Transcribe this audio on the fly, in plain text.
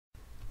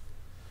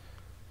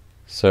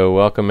So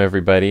welcome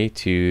everybody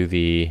to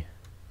the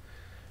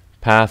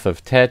Path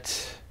of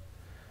Teth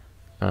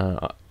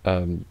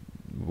web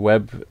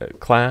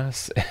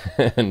class,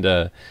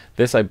 and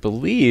this, I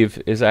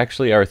believe, is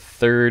actually our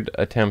third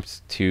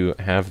attempt to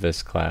have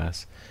this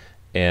class,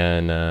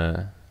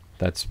 and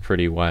that's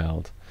pretty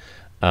wild.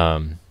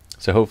 So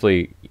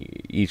hopefully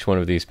each one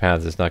of these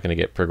paths is not going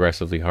to get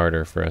progressively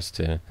harder for us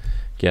to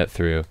get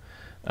through.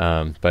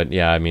 But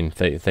yeah, I mean,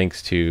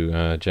 thanks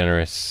to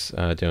generous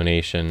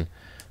donation,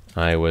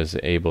 I was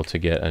able to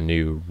get a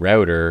new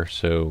router,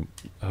 so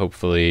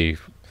hopefully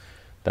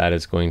that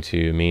is going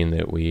to mean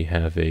that we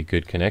have a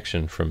good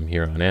connection from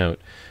here on out,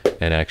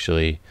 and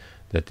actually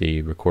that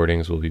the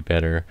recordings will be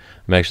better.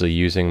 I'm actually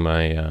using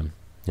my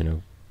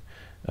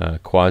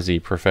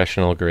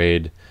quasi-professional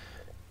grade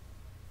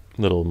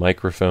little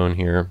microphone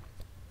here,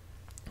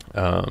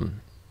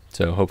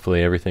 so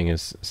hopefully everything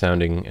is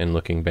sounding and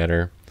looking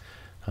better.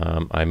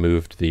 I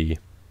moved the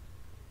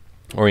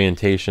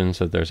orientation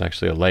so there's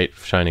actually a light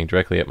shining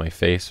directly at my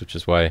face, which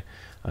is why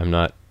I'm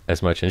not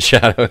as much in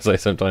shadow as I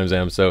sometimes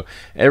am. So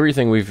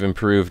everything we've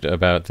improved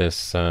about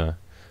this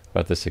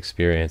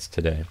experience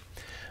today.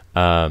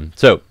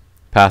 So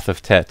Path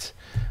of Teth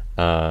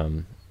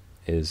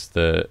is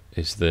the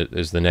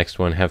next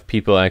one. Have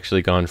people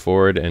actually gone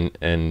forward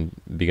and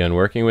begun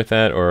working with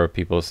that, or are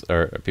people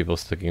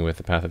sticking with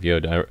the Path of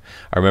Yod? I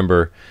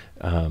remember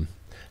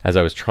as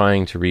I was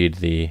trying to read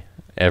the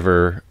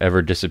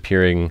ever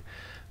disappearing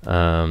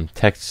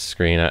text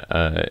screen,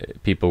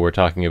 people were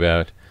talking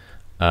about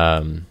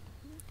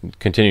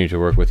continuing to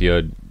work with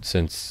Yod,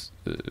 since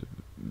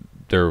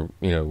there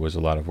was a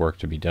lot of work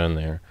to be done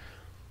there.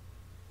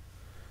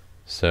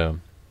 So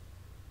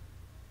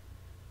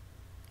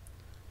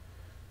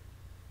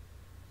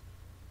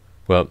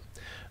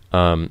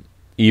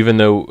even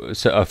though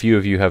a few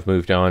of you have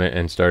moved on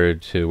and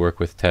started to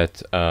work with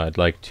Teth, I'd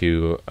like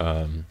to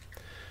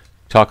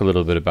talk a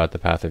little bit about the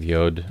Path of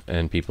Yod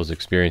and people's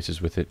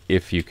experiences with it,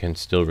 if you can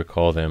still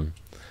recall them.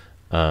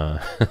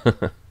 It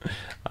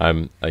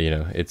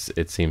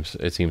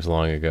seems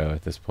long ago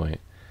at this point.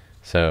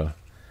 So,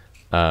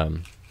 has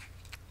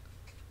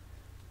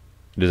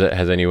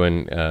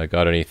anyone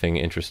got anything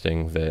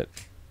interesting that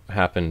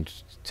happened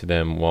to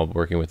them while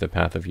working with the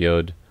Path of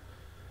Yod?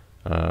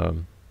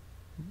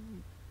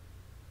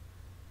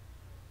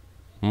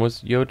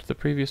 Was Yod the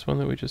previous one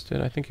that we just did?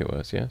 I think it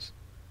was, yes.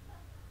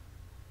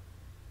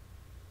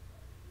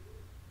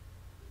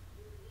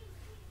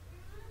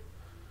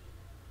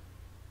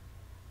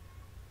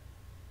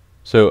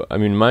 So, I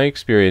mean, my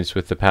experience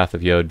with the Path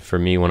of Yod, for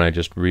me, when I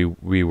just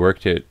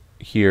reworked it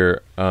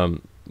here,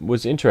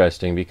 was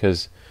interesting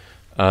because,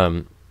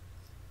 I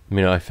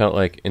felt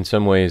like in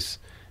some ways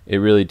it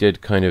really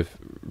did kind of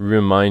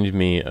remind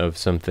me of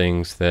some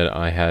things that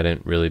I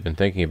hadn't really been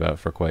thinking about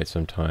for quite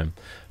some time,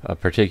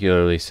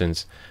 particularly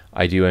since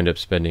I do end up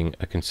spending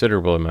a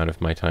considerable amount of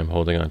my time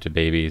holding on to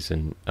babies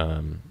and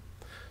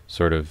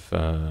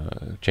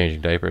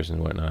changing diapers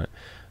and whatnot.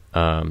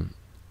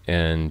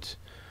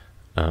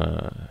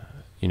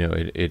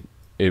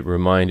 It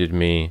reminded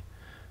me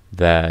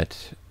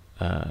that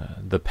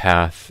the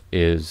path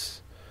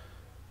is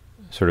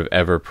sort of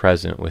ever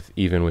present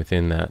even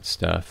within that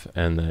stuff,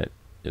 and that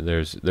there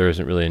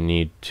isn't really a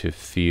need to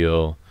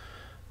feel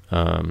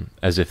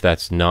as if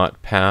that's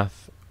not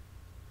path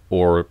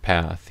or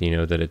path,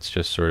 that it's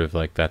just sort of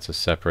like that's a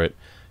separate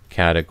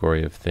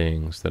category of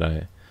things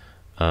that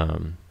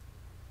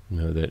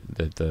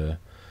that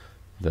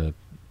the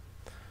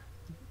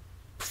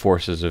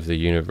forces of the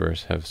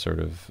universe have sort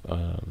of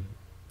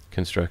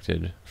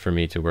constructed for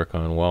me to work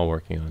on while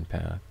working on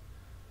path.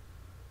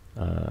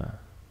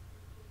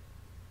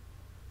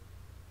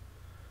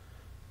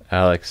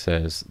 Alex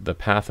says, the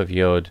Path of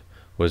Yod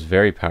was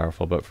very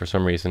powerful, but for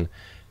some reason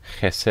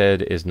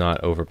Chesed is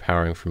not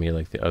overpowering for me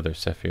like the other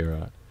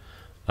Sephirot.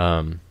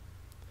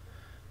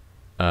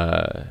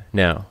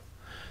 Now,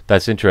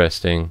 that's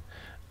interesting.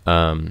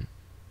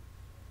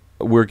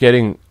 We're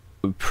getting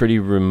pretty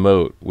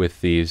remote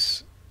with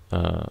these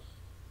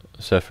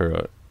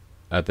Sephirot.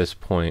 At this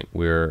point,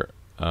 we're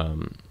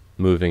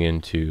moving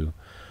into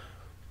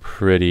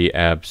pretty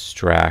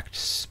abstract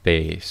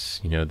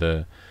space.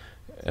 The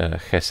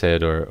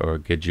Chesed or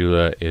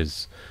Geburah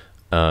is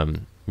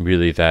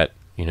really that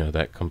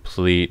that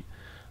complete,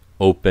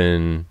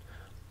 open,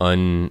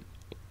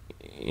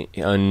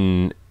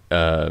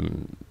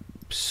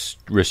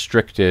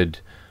 restricted,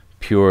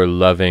 pure,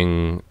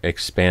 loving,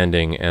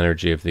 expanding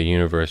energy of the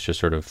universe, just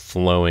sort of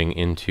flowing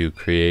into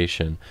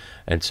creation.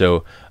 And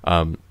so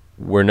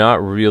we're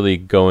not really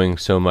going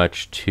so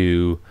much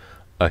to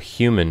a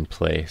human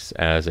place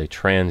as a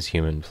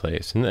transhuman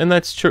place. And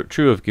that's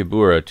true of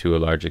Geburah to a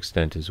large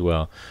extent as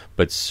well.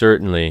 But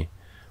certainly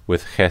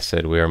with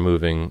Chesed, we are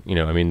moving,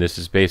 this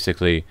is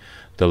basically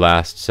the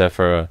last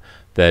Sephirah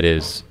that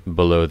is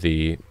below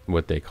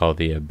what they call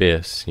the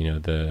abyss,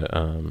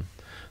 the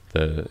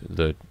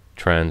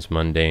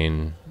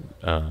transmundane,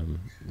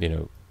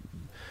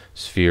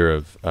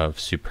 sphere of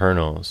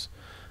supernals.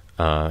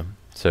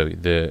 So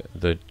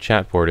the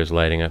chat board is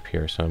lighting up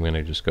here, so I'm going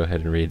to just go ahead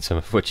and read some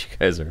of what you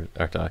guys are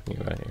talking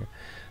about here.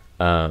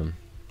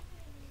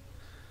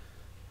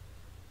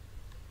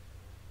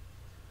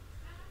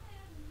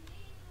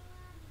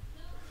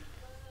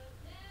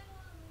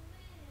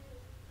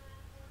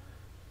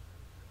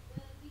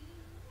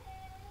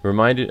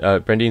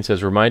 Brendine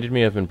says, reminded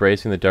me of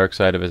embracing the dark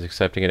side of us,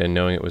 accepting it, and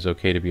knowing it was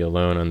okay to be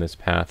alone on this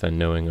path and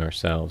knowing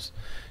ourselves.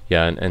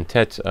 Yeah, and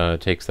Teth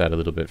takes that a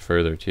little bit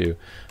further too.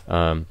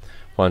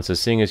 Juan says,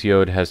 seeing as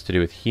Yod has to do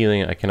with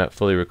healing, I cannot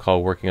fully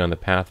recall working on the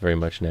path very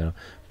much now,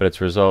 but its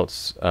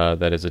results,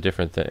 that is a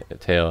different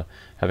tale,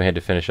 having had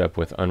to finish up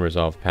with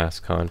unresolved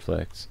past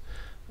conflicts.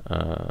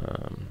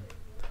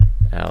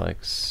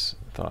 Alex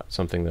thought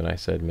something that I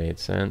said made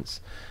sense.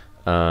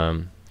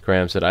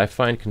 Graham said, I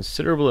find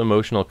considerable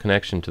emotional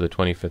connection to the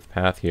 25th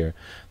path here.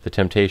 The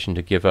temptation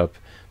to give up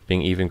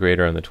being even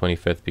greater on the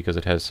 25th because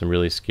it has some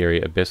really scary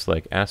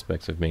abyss-like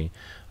aspects of me,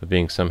 of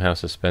being somehow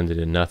suspended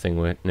in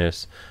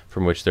nothingness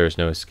from which there is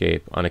no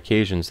escape. On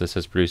occasions, this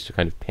has produced a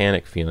kind of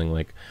panic feeling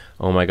like,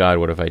 oh my God,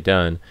 what have I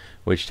done?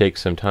 Which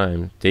takes some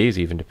time, days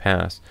even, to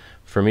pass.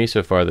 For me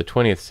so far, the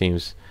 20th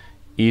seems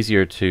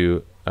easier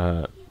to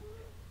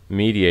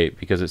mediate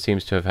because it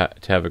seems to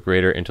have a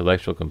greater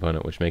intellectual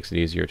component, which makes it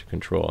easier to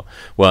control.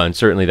 Well, and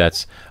certainly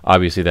that's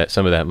obviously that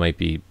some of that might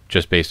be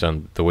just based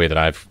on the way that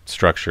I've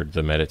structured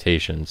the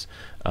meditations,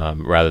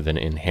 rather than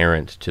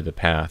inherent to the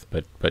path.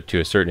 But to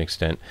a certain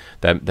extent,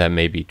 that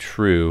may be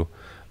true,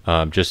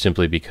 just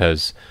simply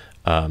because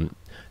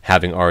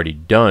having already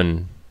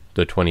done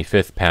the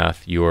 25th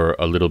path, you're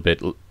a little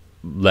bit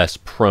less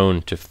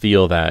prone to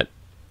feel that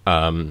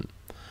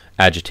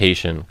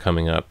agitation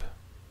coming up.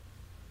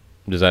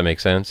 Does that make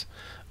sense?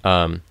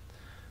 Juan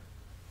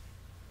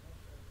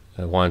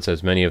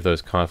says, many of those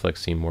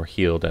conflicts seem more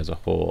healed as a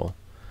whole.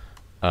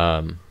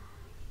 Robin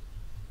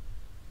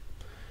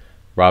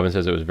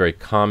says, it was a very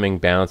calming,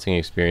 balancing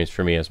experience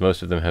for me, as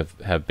most of them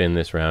have been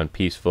this round,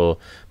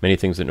 peaceful. Many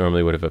things that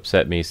normally would have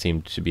upset me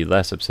seemed to be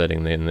less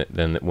upsetting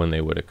than when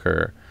they would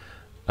occur.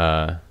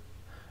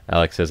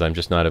 Alex says, I'm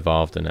just not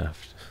evolved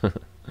enough.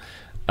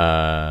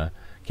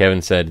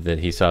 Kevin said that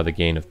he saw the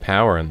gain of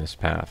power in this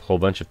path, a whole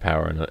bunch of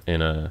power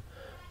in a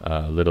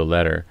little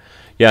letter.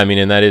 Yeah, I mean,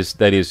 and that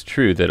is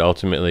true, that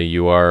ultimately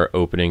you are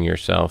opening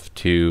yourself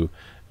to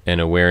an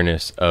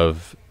awareness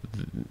of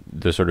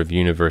the sort of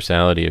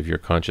universality of your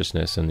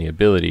consciousness and the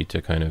ability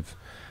to kind of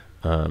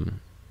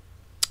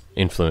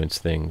influence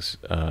things.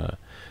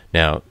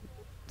 Now,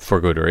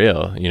 for good or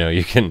ill,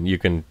 you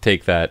can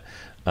take that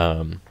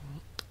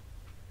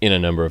in a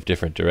number of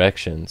different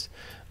directions.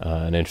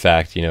 And in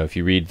fact, if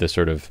you read the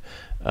sort of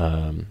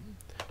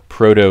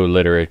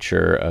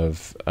proto-literature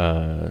of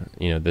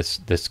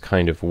this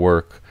kind of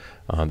work,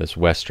 this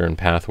Western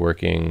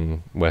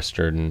pathworking,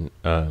 Western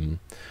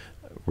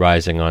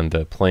rising on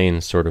the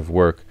plains sort of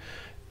work,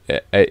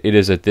 it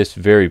is at this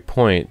very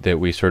point that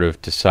we sort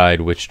of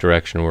decide which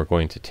direction we're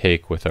going to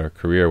take with our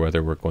career,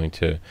 whether we're going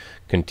to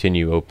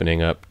continue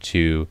opening up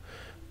to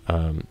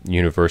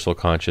universal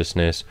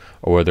consciousness,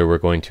 or whether we're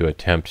going to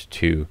attempt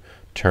to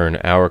turn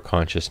our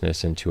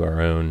consciousness into our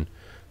own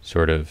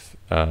sort of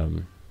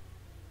a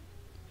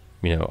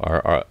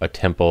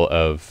temple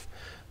of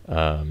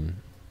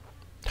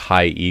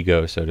high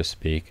ego, so to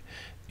speak,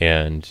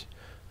 and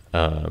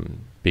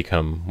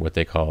become what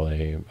they call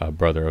a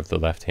brother of the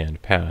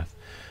left-hand path.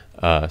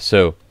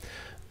 So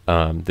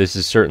this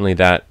is certainly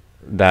that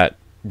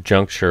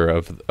juncture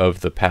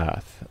of the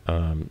path,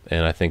 and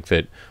I think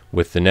that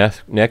with the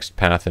next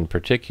path in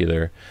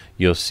particular,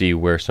 you'll see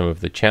where some of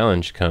the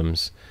challenge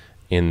comes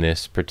in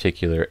this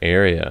particular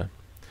area.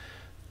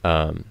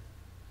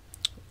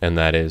 And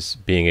that is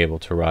being able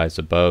to rise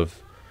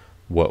above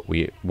what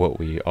we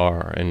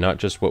are, and not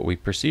just what we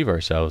perceive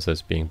ourselves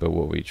as being, but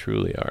what we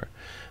truly are.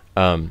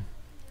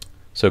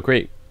 So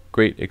great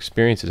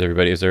experiences,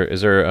 everybody. Is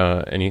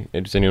there any?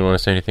 Does anyone want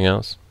to say anything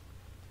else?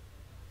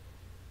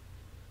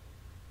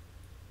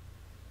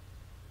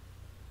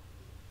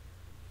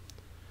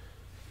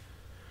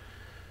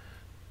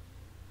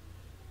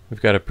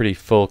 We've got a pretty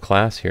full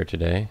class here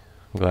today.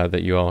 I'm glad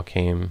that you all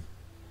came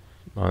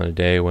on a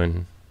day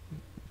when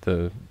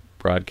the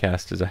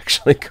broadcast is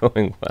actually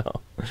going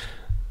well.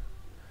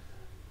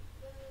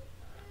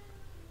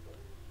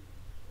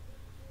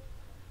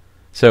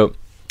 So,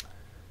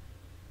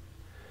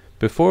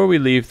 before we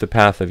leave the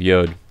path of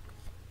Yod,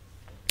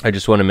 I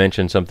just want to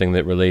mention something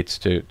that relates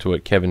to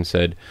what Kevin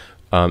said,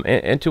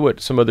 and to what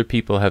some other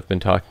people have been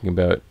talking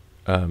about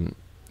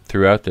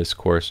throughout this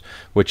course,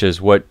 which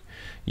is what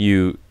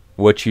you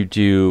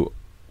do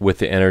with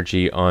the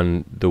energy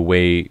on the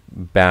way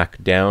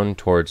back down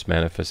towards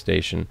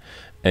manifestation.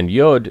 And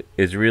Yod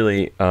is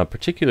really,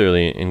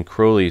 particularly in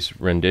Crowley's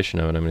rendition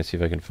of it, I'm going to see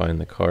if I can find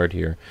the card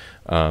here,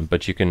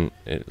 but you can,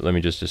 let me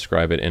just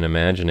describe it in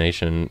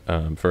imagination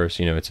first.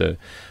 It's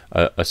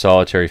a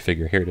solitary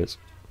figure, here it is,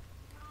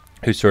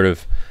 who's sort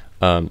of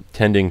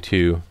tending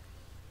to,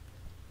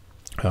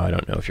 I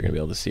don't know if you're going to be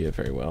able to see it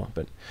very well,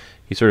 but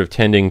he's sort of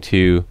tending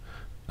to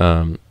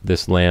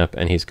this lamp,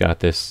 and he's got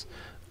this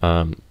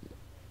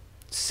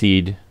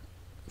seed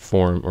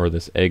form, or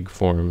this egg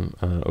form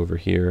over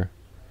here,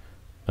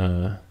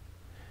 and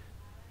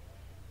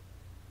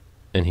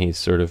he's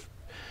sort of,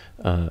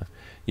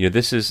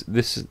 this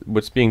is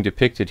what's being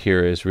depicted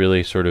here is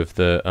really sort of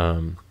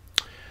the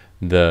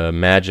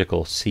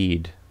magical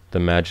seed,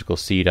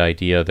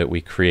 idea that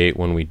we create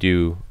when we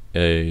do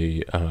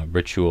a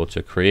ritual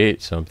to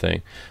create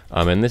something,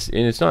 and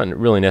it's not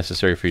really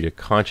necessary for you to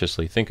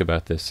consciously think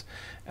about this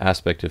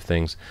aspect of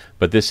things,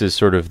 but this is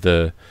sort of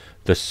the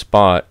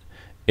spot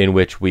in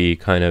which we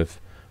kind of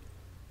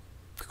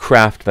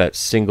craft that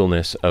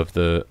singleness of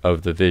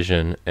the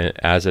vision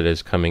as it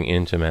is coming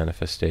into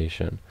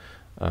manifestation,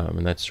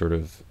 and that's sort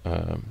of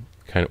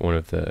kind of one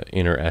of the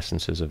inner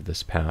essences of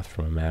this path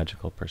from a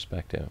magical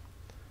perspective.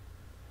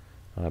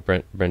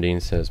 Brendine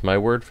says, my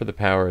word for the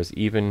power is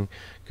even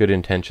good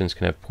intentions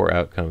can have poor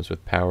outcomes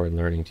with power and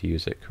learning to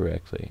use it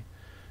correctly.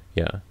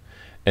 Yeah,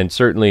 and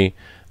certainly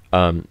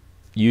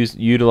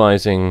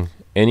utilizing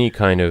any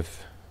kind of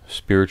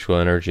spiritual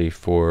energy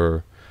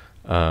for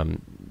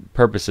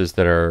purposes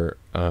that are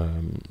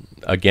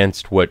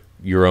against what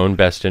your own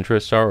best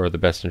interests are, or the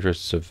best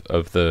interests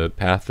of the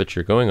path that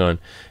you're going on,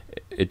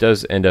 it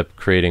does end up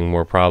creating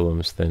more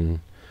problems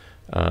than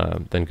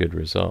good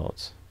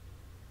results.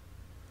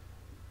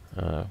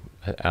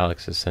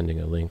 Alex is sending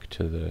a link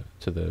to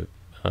the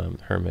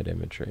hermit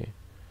imagery.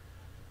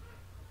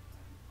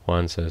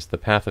 Juan says, the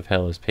path of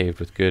hell is paved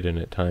with good and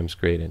at times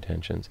great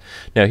intentions.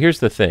 Now here's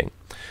the thing.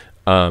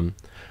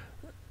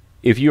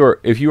 If you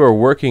are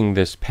working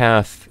this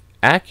path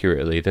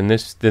accurately, then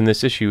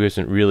this issue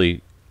isn't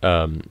really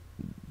going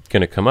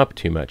to come up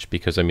too much,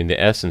 because I mean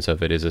the essence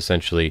of it is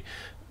essentially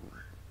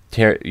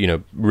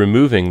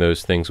removing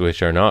those things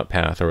which are not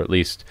path, or at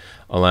least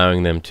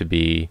allowing them to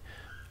be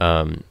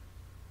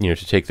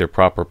to take their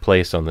proper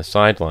place on the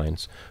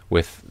sidelines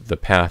with the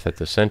path at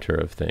the center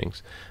of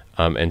things.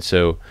 And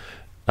so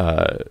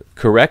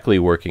correctly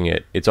working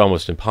it, it's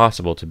almost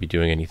impossible to be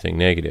doing anything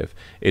negative.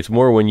 It's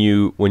more when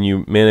you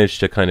manage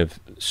to kind of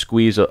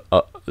squeeze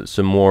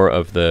some more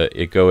of the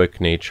egoic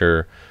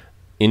nature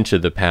into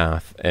the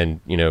path,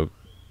 and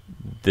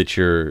that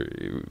you're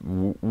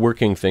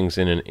working things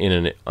in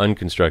an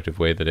unconstructive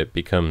way, that it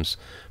becomes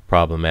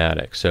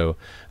problematic. So,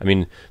 I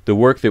mean, the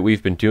work that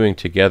we've been doing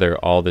together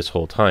all this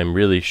whole time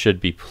really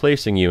should be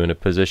placing you in a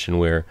position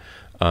where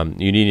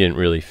you needn't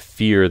really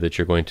fear that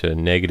you're going to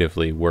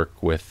negatively work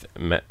with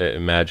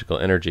magical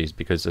energies,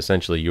 because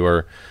essentially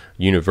you're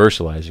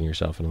universalizing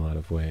yourself in a lot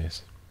of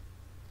ways.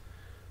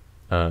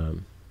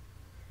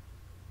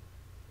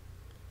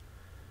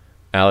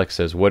 Alex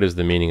says, what is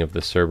the meaning of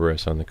the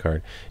Cerberus on the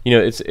card?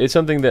 It's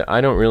something that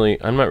I'm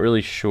not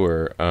really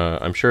sure.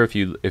 I'm sure if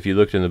you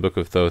looked in the Book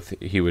of Thoth,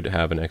 he would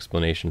have an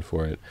explanation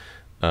for it.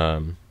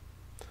 I'm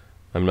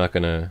not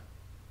gonna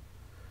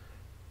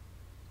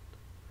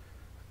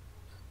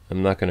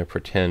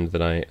pretend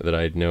that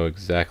I know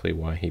exactly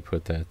why he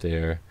put that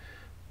there.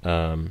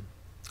 I'm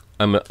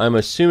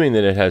assuming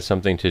that it has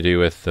something to do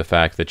with the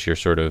fact that you're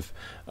sort of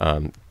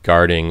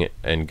guarding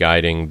and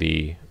guiding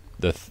the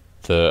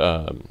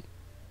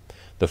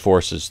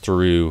forces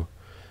through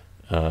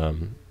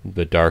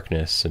the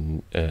darkness,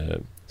 and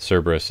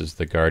Cerberus is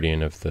the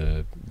guardian of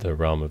the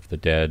realm of the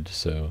dead.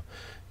 So,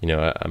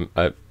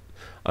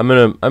 I'm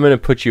gonna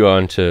put you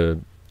on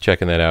to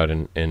checking that out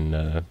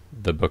in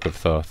the Book of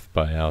Thoth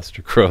by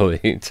Aleister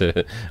Crowley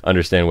to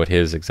understand what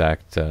his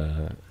exact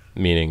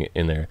meaning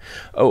in there.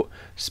 Oh,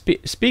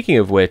 speaking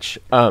of which,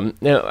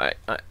 now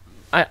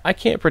I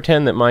can't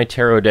pretend that my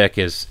tarot deck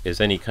is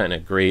any kind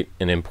of great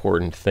and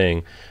important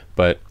thing,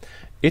 but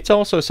it's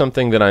also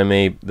something that I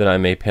may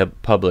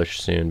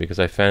publish soon, because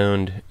I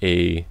found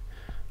a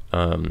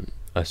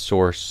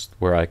source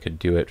where I could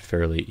do it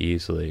fairly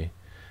easily.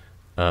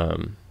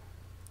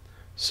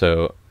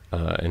 So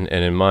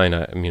in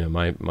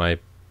mine, my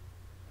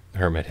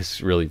hermit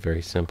is really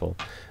very simple.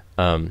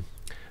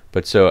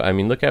 But so I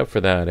mean, look out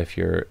for that if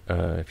you're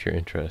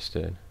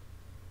interested.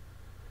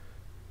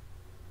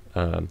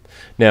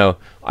 Now,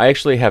 I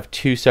actually have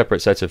two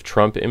separate sets of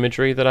Trump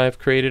imagery that I've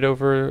created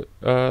over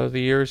the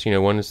years.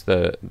 One is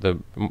the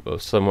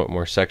somewhat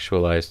more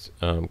sexualized,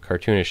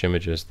 cartoonish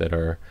images that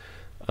are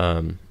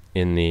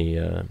in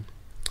the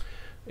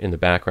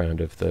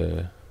background of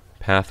the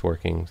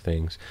pathworking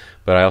things.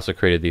 But I also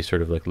created these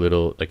sort of like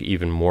little, like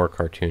even more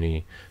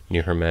cartoony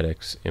New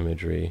Hermetics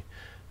imagery.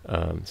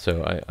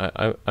 So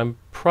I'm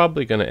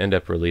probably going to end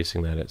up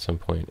releasing that at some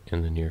point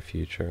in the near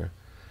future.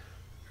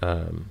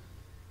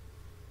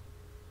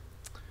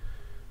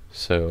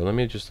 So let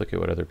me just look at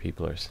what other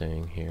people are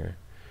saying here.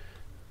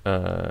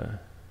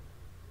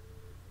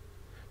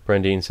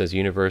 Brendine says,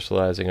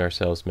 universalizing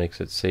ourselves makes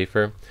it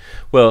safer.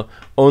 Well,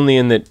 only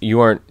in that you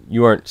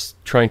aren't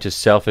trying to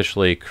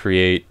selfishly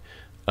create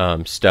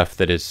stuff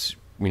that is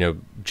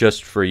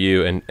just for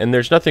you, and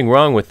there's nothing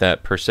wrong with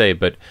that per se,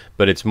 but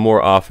it's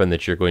more often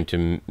that you're going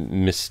to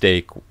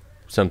mistake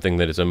something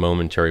that is a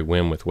momentary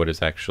whim with what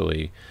is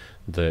actually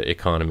the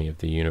economy of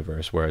the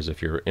universe. Whereas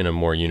if you're in a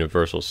more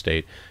universal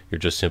state, you're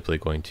just simply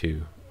going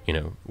to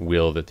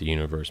will that the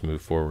universe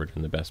move forward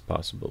in the best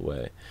possible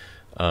way.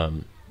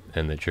 and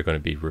that you're going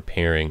to be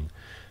repairing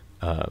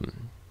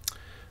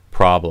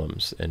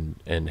problems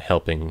and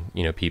helping,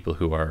 people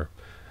who are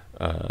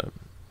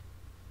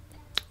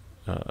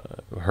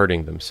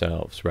hurting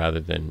themselves, rather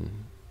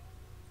than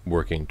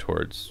working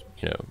towards,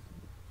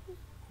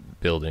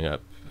 building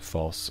up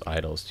false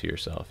idols to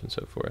yourself and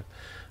so forth.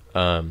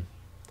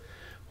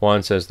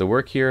 Juan says, the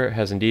work here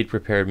has indeed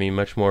prepared me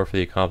much more for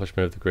the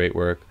accomplishment of the great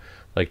work.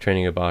 Like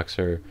training a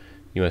boxer,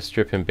 you must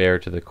strip him bare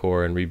to the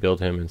core and rebuild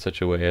him in such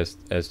a way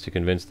as to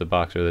convince the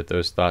boxer that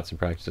those thoughts and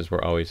practices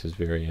were always his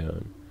very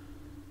own.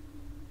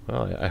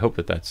 Well, I hope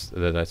that's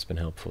been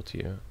helpful to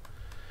you.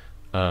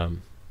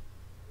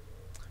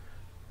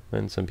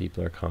 Then some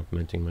people are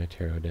complimenting my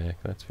tarot deck.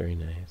 That's very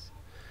nice.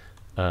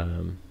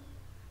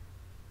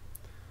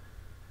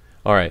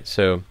 All right,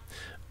 so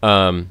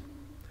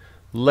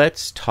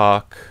let's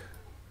talk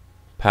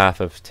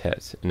Path of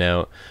Teth.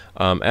 Now,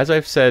 as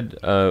I've said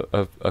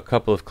a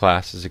couple of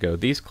classes ago,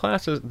 these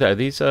paths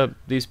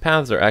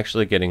are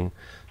actually getting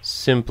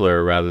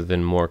simpler rather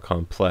than more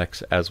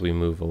complex as we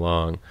move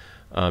along,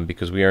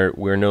 because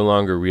we're no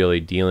longer really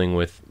dealing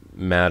with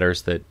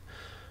matters that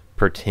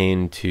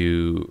pertain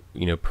to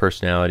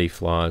personality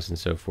flaws and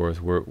so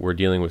forth. We're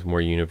dealing with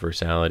more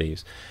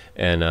universalities,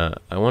 and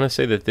I want to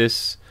say that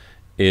this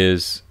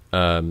is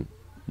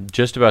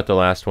just about the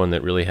last one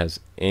that really has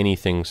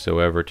anything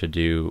soever to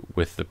do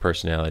with the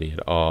personality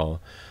at all.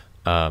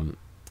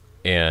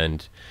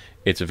 And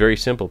it's a very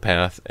simple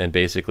path, and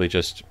basically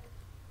just,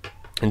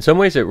 in some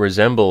ways it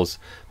resembles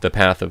the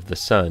path of the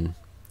sun,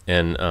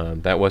 and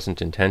that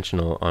wasn't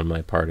intentional on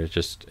my part. It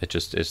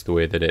just is the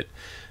way that it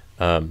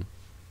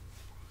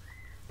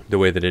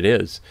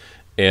is.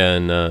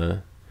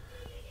 And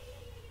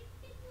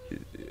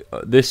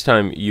this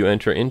time you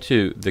enter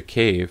into the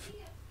cave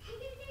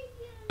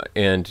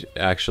and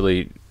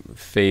actually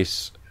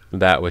face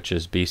that which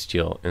is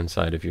bestial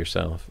inside of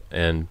yourself,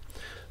 and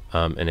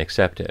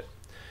accept it.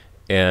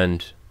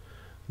 And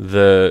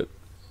this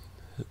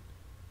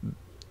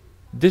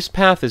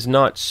path is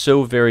not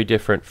so very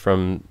different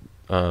from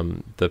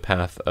the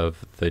path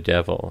of the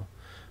devil,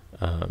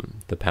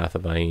 the path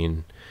of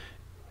Ayin,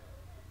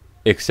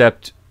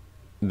 except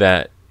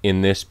that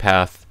in this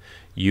path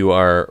you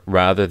are,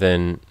 rather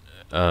than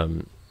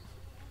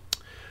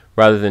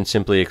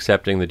simply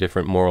accepting the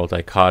different moral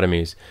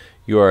dichotomies,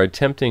 you are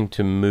attempting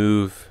to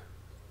move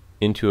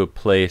into a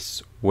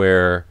place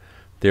where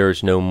there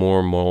is no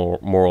more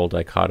moral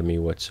dichotomy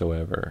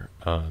whatsoever.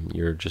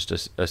 You're just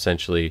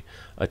essentially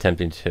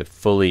attempting to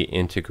fully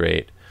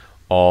integrate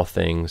all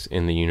things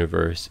in the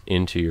universe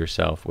into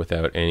yourself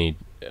without any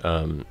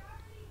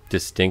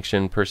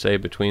distinction per se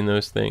between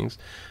those things,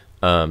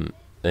 and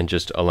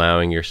just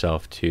allowing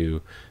yourself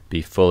to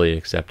be fully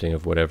accepting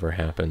of whatever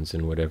happens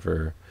and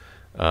whatever.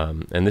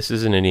 And this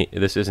isn't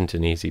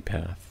an easy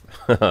path.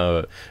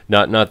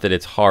 Not that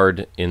it's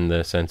hard in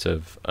the sense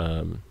of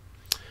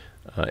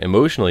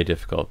emotionally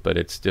difficult, but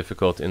it's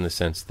difficult in the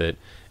sense that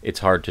it's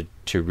hard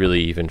to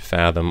really even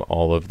fathom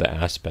all of the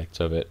aspects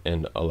of it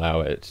and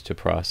allow it to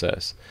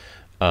process.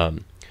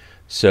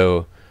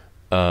 So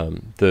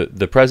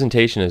the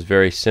presentation is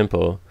very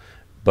simple,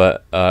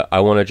 but I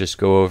want to just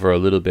go over a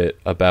little bit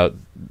about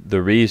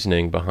the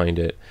reasoning behind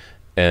it.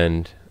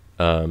 And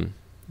a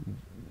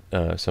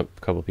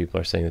couple people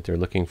are saying that they're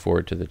looking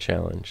forward to the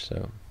challenge.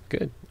 So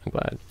good, I'm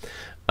glad.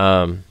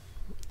 And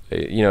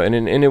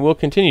it will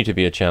continue to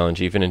be a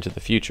challenge even into the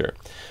future.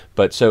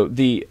 But so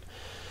the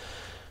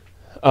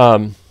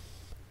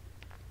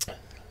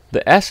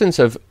essence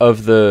of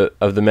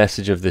the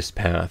message of this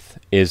path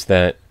is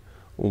that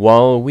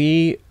while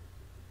we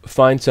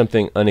find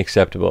something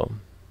unacceptable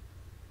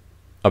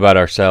about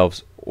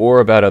ourselves or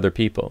about other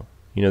people,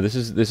 this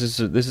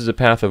is a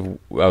path of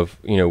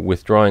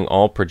withdrawing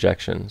all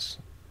projections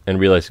and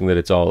realizing that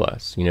it's all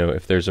us.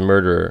 If there's a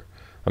murderer,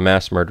 a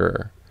mass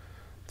murderer,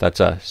 that's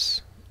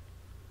us.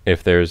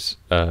 If there's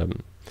a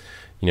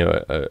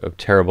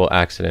terrible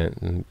accident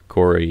and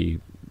gory,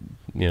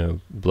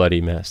 bloody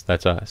mess,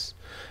 that's us.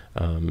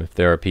 If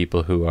there are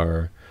people who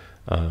are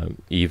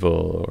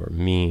evil or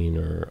mean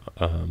or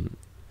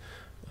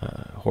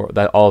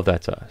all of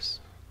that's us.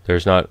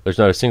 There's not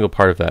a single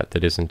part of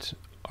that isn't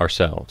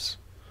ourselves.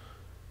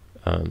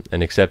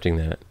 And accepting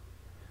that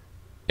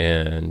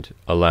and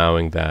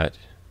allowing that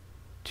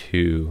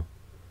to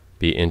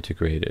be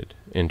integrated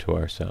into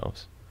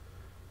ourselves.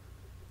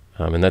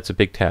 And that's a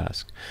big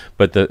task.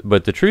 But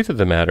the truth of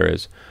the matter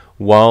is,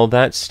 while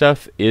that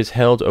stuff is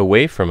held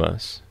away from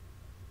us,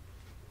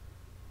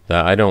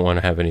 that I don't want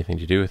to have anything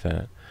to do with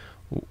that,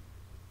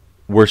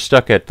 we're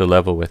stuck at the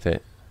level with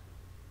it.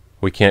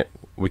 We can't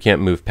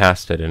move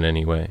past it in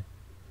any way.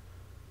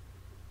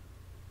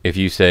 If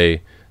you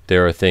say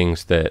there are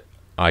things that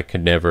I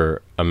could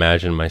never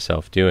imagine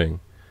myself doing,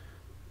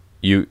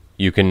 you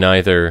can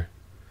neither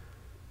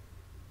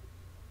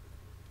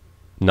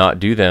not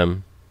do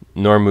them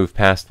nor move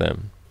past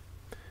them.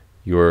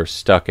 You're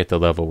stuck at the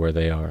level where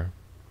they are,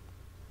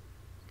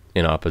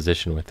 in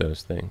opposition with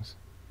those things.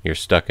 You're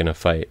stuck in a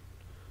fight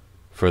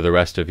for the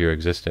rest of your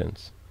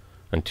existence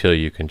until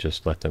you can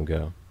just let them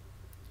go.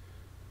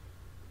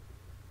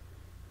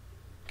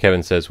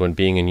 Kevin says, when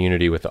being in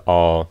unity with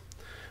all,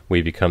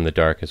 we become the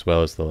dark as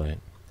well as the light.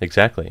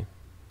 Exactly.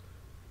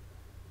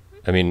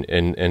 I mean,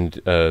 and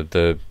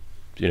the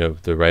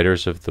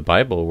writers of the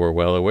Bible were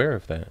well aware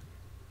of that.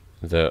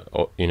 The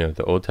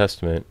Old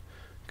Testament,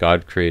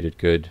 God created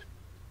good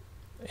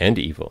and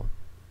evil.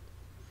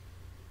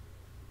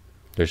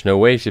 There's no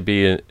way to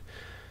be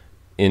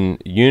in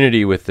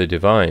unity with the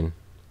divine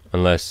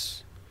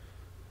unless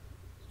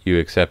you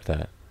accept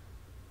that.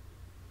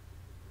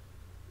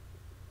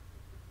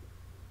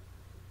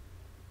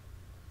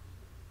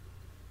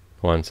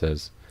 Juan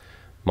says,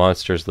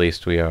 monsters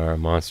least we are,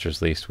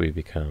 monsters least we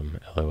become,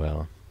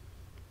 LOL.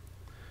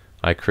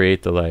 I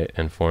create the light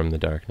and form the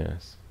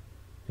darkness.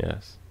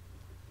 Yes.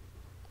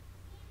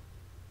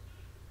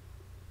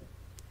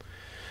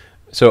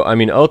 So, I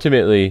mean,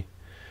 ultimately,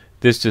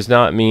 this does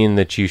not mean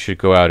that you should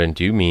go out and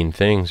do mean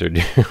things or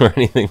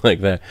anything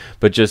like that,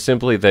 but just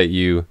simply that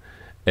you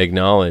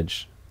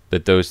acknowledge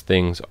that those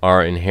things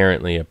are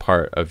inherently a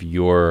part of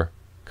your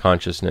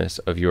consciousness,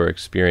 of your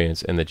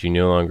experience, and that you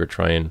no longer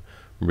try and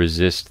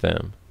resist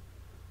them.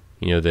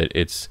 That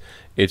it's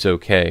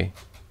okay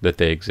that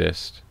they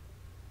exist.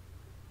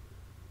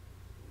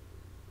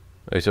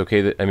 It's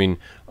okay that, I mean,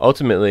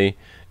 ultimately,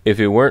 if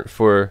it weren't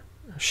for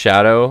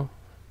shadow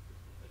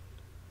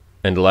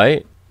and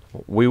light,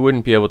 we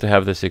wouldn't be able to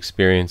have this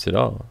experience at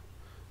all.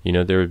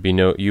 There would be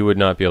you would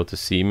not be able to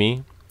see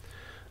me.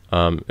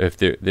 If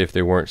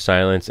there weren't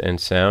silence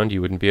and sound,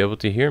 you wouldn't be able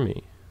to hear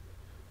me.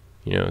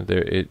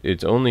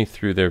 It's only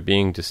through there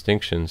being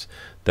distinctions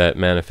that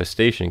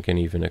manifestation can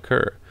even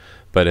occur.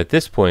 But at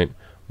this point,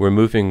 we're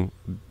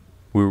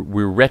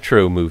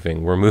retro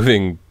moving. We're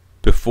moving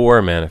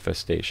before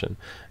manifestation,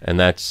 and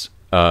that's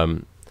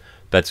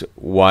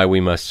why we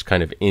must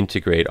kind of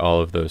integrate all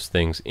of those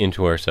things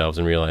into ourselves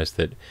and realize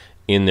that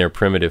in their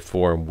primitive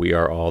form, we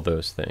are all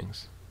those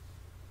things.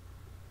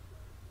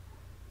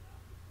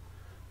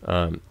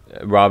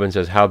 Robin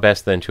says, how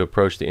best then to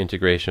approach the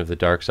integration of the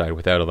dark side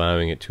without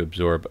allowing it to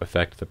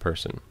affect the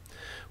person?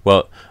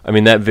 Well, I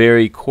mean, that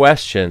very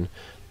question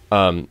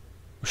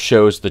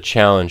shows the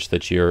challenge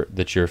that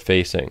you're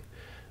facing.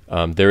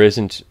 There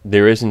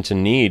isn't a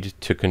need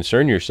to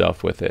concern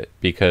yourself with it,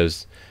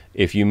 because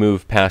if you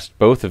move past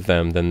both of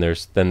them, then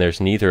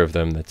there's neither of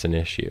them that's an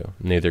issue.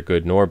 Neither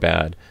good nor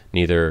bad,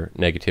 neither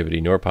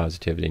negativity nor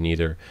positivity,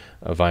 neither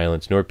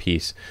violence nor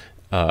peace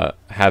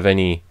have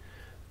any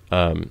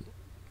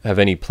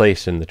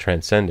place in the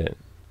transcendent.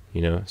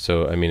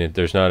 So I mean,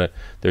 there's no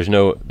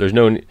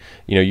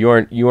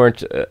you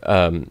aren't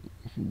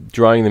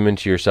drawing them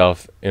into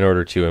yourself in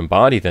order to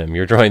embody them.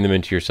 You're drawing them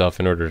into yourself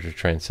in order to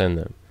transcend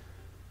them.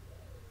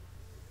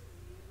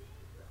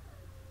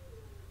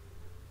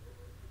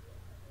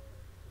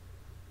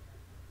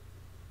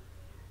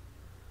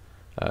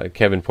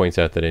 Kevin points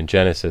out that in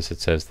Genesis it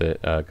says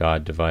that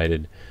God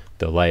divided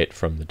the light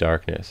from the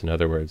darkness. In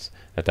other words,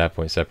 at that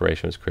point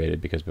separation was created,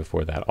 because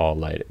before that all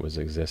light was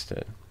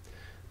existed.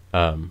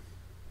 And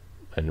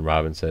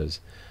Robin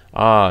says,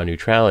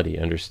 neutrality,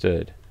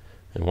 understood.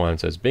 And Juan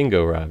says,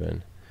 bingo,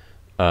 Robin.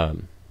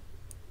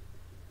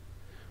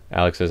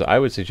 Alex says, I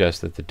would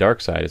suggest that the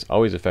dark side is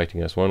always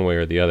affecting us one way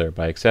or the other.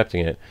 By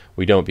accepting it,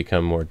 we don't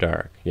become more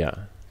dark.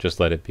 Yeah, just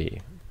let it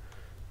be.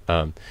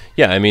 I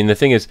mean, the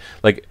thing is,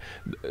 like,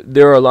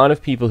 there are a lot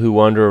of people who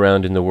wander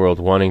around in the world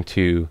wanting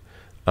to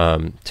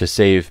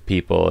save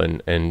people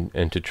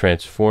and to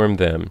transform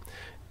them.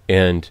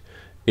 And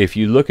if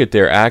you look at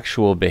their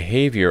actual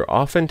behavior,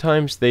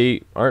 oftentimes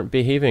they aren't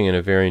behaving in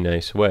a very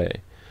nice way.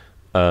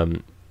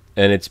 And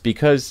it's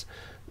because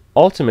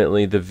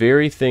ultimately the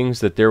very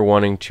things that they're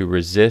wanting to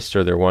resist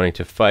or they're wanting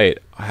to fight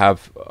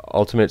have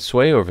ultimate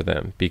sway over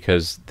them,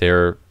 because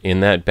they're in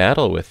that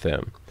battle with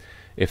them.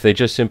 If they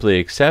just simply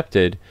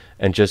accepted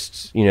and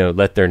just,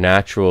 let their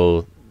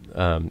natural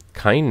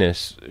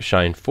kindness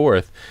shine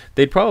forth,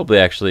 they'd probably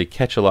actually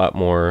catch a lot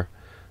more,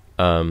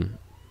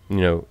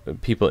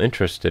 people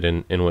interested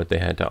in what they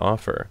had to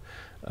offer.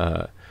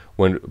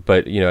 We're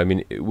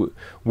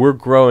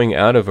growing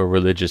out of a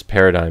religious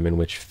paradigm in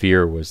which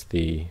fear was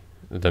the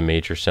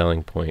major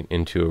selling point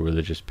into a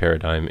religious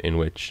paradigm in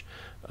which,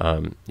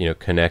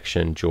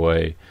 connection,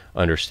 joy,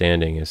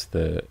 understanding is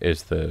the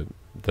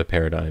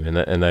paradigm,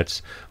 and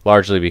that's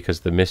largely because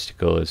the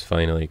mystical is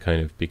finally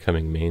kind of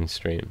becoming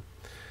mainstream.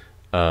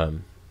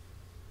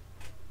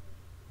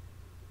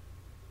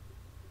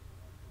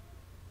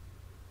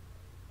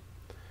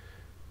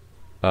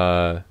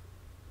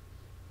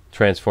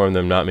 Transform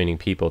them, not meaning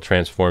people,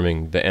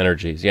 transforming the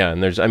energies. Yeah,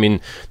 and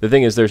the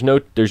thing is, there's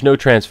no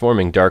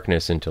transforming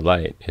darkness into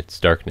light. It's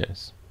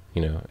darkness.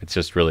 It's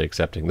just really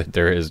accepting that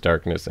there is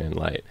darkness and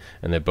light,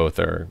 and that both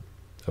are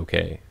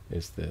okay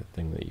is the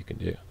thing that you can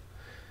do.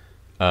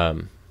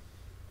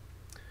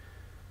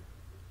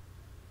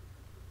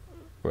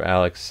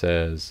 Alex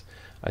says,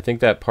 I think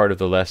that part of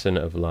the lesson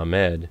of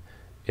Lamed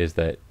is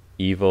that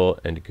evil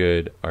and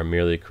good are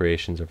merely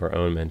creations of our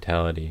own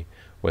mentality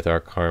with our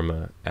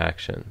karma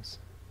actions.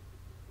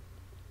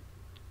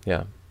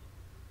 Yeah.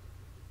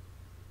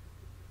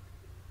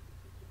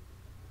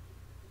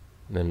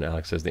 then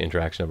Alex says the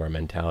interaction of our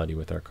mentality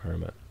with our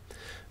karma.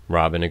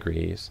 Robin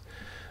agrees.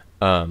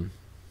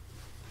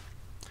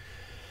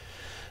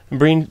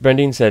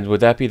 Brendine said,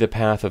 would that be the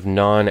path of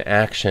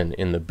non-action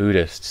in the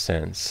Buddhist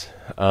sense?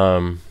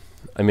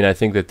 I mean, I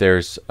think that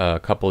there's a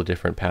couple of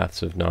different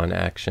paths of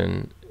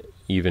non-action,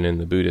 even in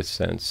the Buddhist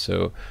sense.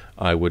 So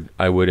I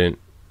wouldn't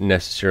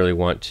necessarily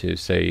want to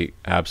say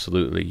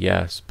absolutely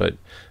yes, but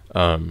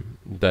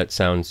that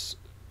sounds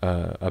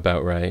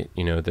about right.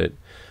 That,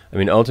 I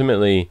mean,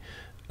 ultimately,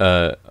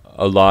 a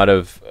lot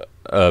of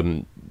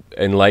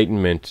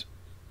enlightenment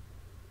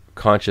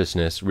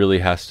consciousness really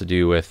has to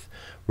do with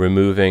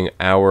removing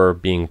our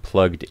being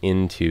plugged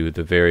into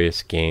the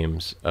various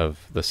games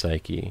of the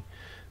psyche,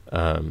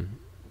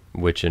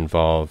 which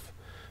involve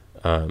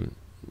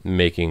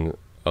making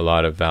a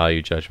lot of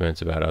value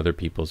judgments about other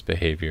people's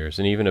behaviors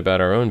and even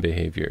about our own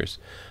behaviors.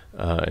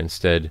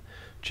 Instead,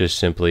 just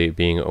simply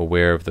being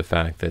aware of the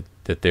fact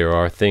that there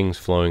are things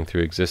flowing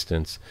through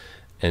existence,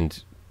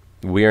 and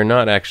we are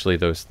not actually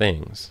those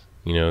things.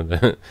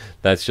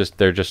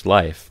 They're just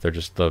life. They're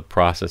just the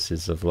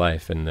processes of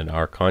life, and then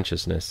our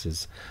consciousness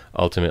is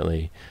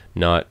ultimately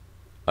not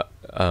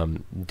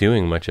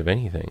doing much of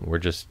anything. We're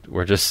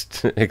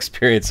just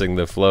experiencing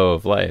the flow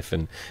of life,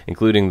 and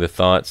including the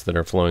thoughts that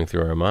are flowing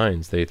through our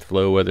minds. They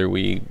flow whether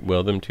we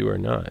will them to or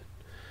not.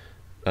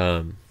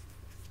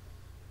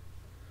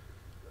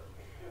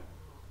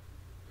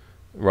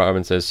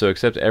 Robin says, so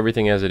accept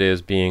everything as it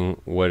is,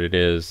 being what it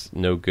is,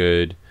 no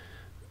good,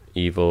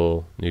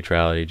 evil,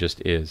 neutrality,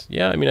 just is.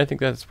 Yeah, I mean, I think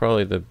that's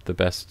probably the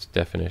best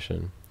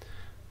definition.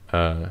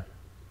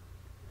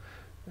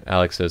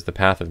 Alex says the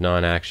path of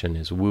non-action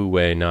is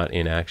wu-wei, not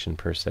inaction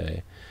per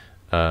se.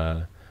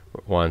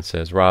 Juan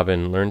says,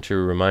 Robin, learn to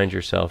remind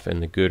yourself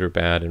in the good or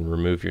bad and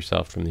remove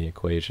yourself from the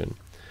equation.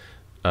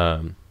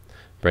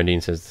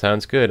 Brendine says,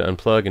 sounds good.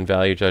 Unplug, and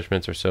value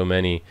judgments are so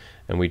many,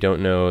 and we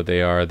don't know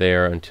they are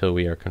there until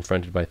we are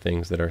confronted by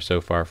things that are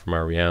so far from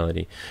our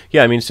reality.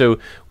 Yeah, I mean, so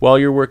while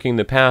you're working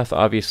the path,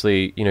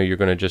 obviously, you're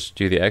going to just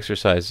do the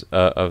exercise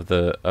of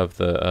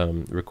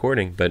the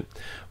recording, but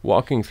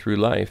walking through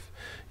life,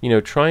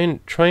 try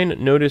and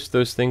notice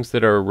those things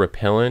that are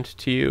repellent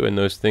to you, and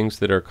those things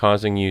that are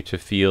causing you to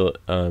feel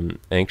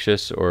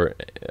anxious or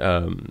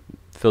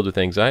filled with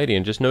anxiety,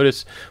 and just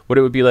notice what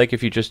it would be like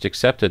if you just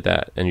accepted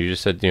that and you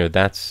just said,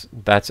 that's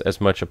as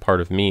much a part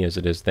of me as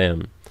it is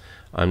them.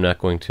 I'm not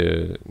going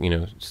to,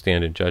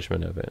 stand in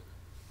judgment of it.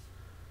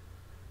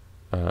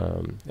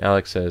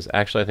 Alex says,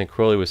 actually, I think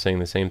Crowley was saying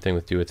the same thing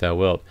with do what thou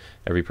wilt.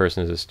 Every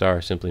person is a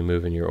star, simply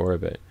move in your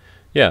orbit.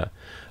 Yeah.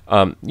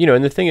 And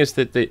the thing is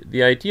that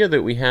the idea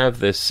that we have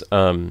this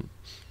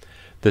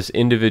this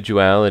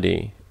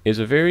individuality is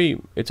a very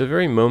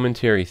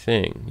momentary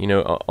thing.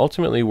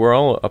 Ultimately we're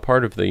all a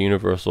part of the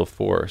universal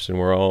force, and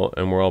we're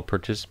all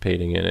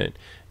participating in it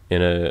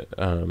in a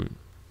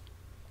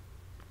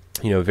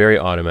very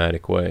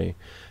automatic way.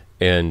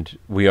 And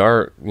we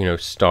are,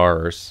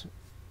 stars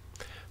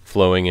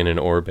flowing in an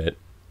orbit,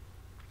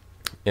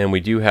 and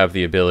we do have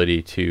the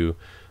ability to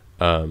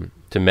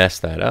mess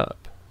that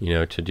up,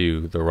 to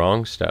do the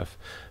wrong stuff.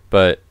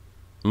 But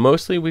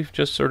mostly we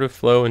just sort of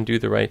flow and do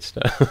the right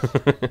stuff.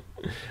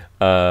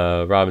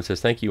 Robin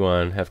says, thank you,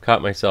 Juan. Have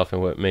caught myself in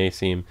what may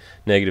seem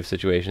negative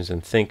situations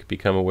and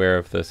become aware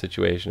of the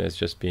situation as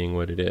just being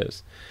what it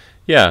is.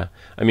 Yeah,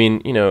 I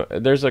mean,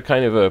 there's a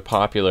kind of a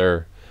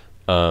popular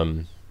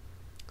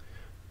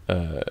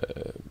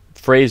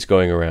phrase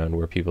going around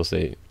where people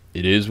say,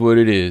 it is what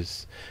it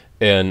is.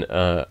 And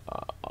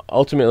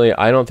ultimately,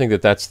 I don't think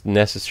that that's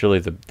necessarily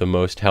the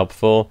most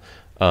helpful,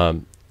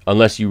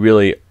 unless you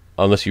really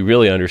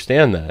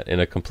understand that in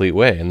a complete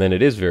way, and then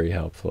it is very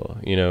helpful.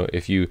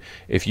 If you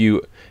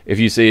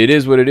say it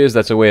is what it is,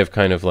 that's a way of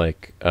kind of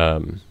like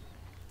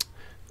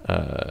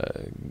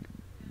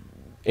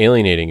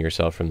alienating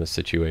yourself from the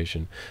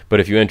situation. But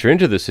if you enter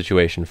into the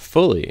situation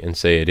fully and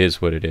say it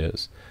is what it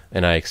is,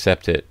 and I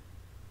accept it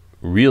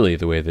really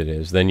the way that it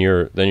is, then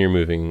you're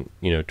moving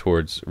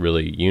towards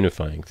really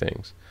unifying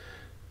things.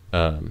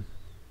 Hold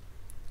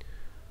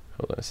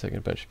on a second,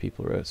 a bunch of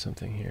people wrote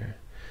something here.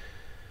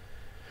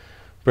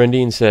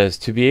 Brendine says,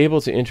 to be able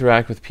to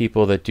interact with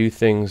people that do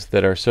things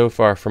that are so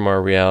far from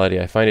our reality,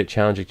 I find it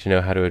challenging to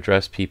know how to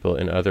address people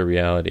in other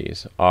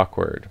realities.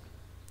 Awkward.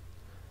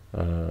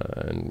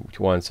 And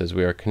Juan says,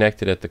 we are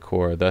connected at the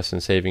core. Thus,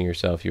 in saving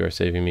yourself, you are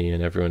saving me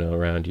and everyone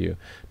around you.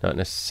 Not in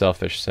a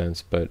selfish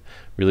sense, but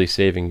really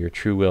saving your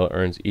true will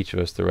earns each of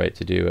us the right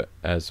to do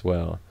as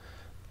well.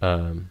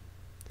 Then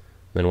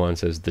Juan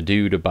says, the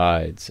dude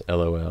abides,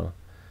 LOL.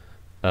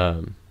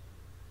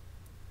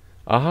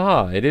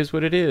 Aha, it is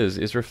what it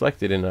is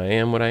reflected in I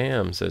am what I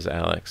am, says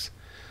Alex.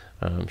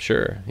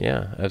 Sure,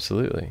 yeah,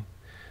 absolutely.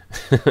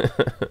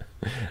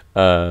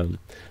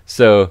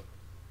 So,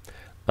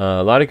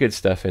 a lot of good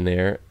stuff in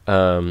there.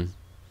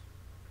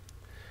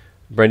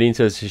 Brendine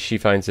says she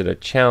finds it a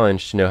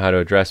challenge to know how to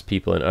address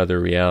people in other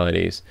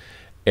realities.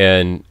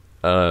 And,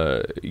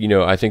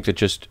 I think that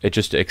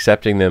just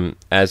accepting them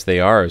as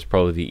they are is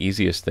probably the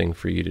easiest thing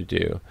for you to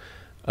do.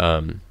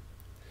 And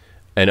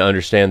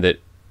understand that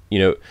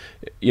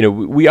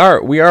we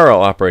are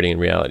all operating in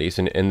realities,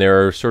 and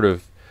there are sort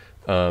of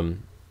 5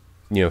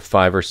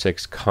 or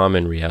 6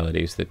 common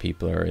realities that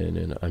people are in,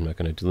 and I'm not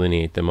going to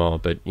delineate them all,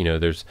 but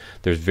there's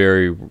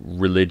very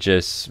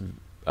religious,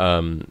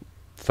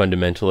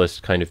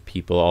 fundamentalist kind of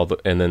people,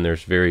 and then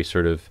there's very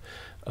sort of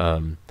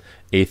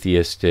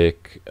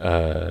atheistic,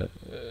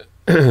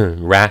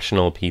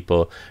 rational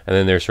people, and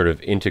then there's sort of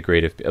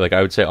integrative. Like,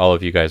 I would say all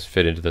of you guys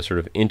fit into the sort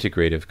of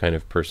integrative kind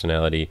of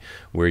personality,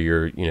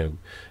 where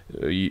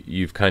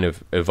you've kind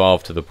of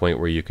evolved to the point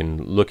where you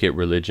can look at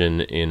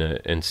religion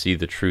and see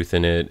the truth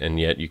in it, and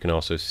yet you can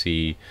also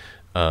see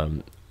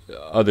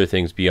other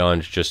things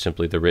beyond just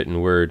simply the written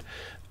word.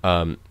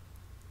 And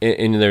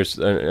there's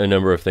a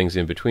number of things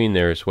in between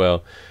there as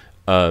well.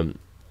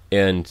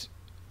 And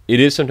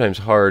it is sometimes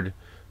hard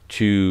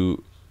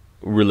to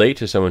relate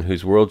to someone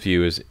whose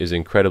worldview is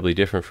incredibly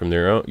different from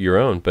your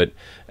own, but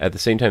at the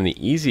same time, the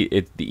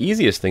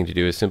easiest thing to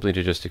do is simply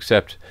to just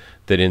accept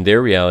that in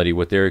their reality,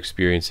 what they're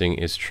experiencing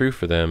is true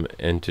for them,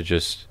 and to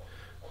just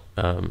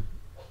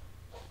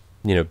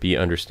be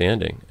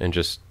understanding, and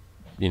just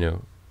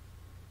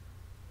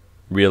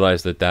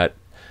realize that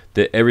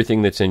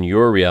everything that's in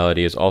your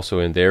reality is also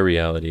in their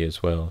reality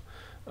as well,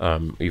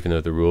 even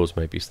though the rules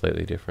might be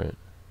slightly different.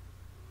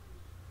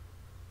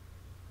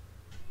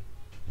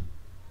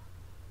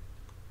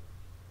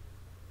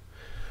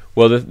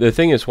 Well, the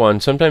thing is,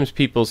 Juan, sometimes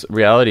people's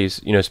realities,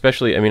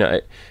 especially,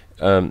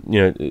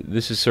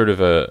 this is sort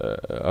of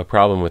a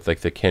problem with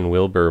like the Ken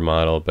Wilber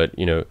model, but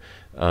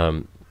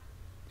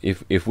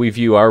if we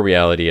view our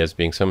reality as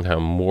being somehow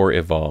more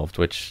evolved,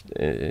 which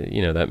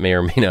that may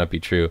or may not be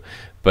true,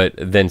 but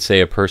then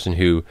say a person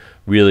who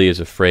really is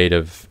afraid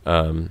of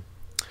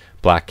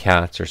black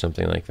cats or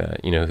something like that,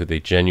 who they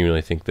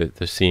genuinely think that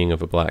the seeing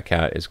of a black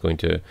cat is going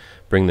to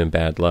bring them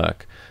bad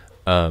luck.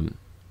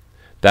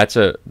 That's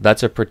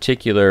a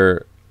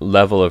particular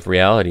level of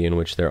reality in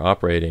which they're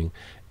operating,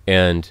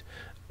 and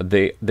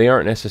they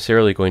aren't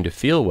necessarily going to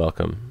feel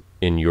welcome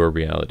in your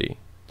reality.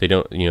 They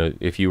don't,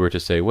 if you were to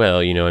say, well,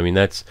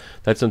 that's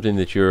something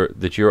that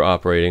you're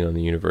operating on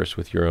the universe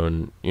with your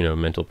own,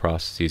 mental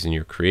processes, and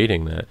you're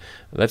creating that.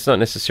 That's not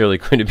necessarily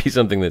going to be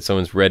something that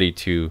someone's ready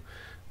to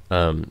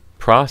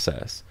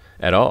process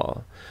at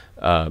all.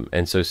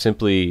 And so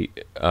simply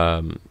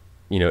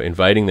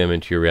inviting them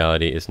into your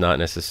reality is not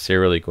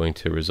necessarily going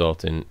to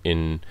result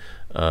in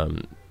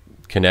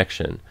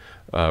connection.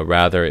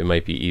 Rather, it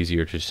might be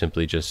easier to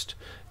simply just,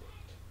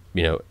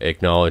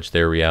 acknowledge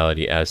their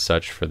reality as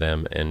such for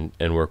them,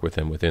 and work with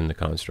them within the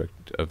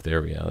construct of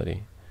their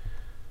reality.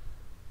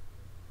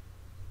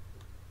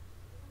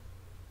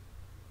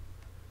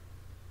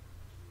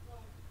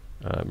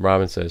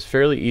 Robin says,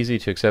 fairly easy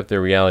to accept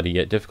their reality,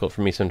 yet difficult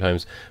for me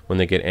sometimes when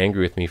they get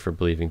angry with me for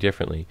believing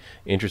differently.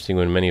 Interesting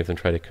when many of them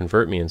try to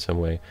convert me in some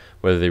way,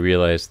 whether they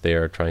realize they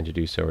are trying to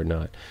do so or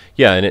not.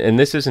 Yeah, and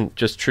this isn't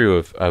just true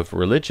of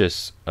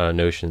religious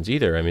notions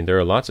either. I mean, there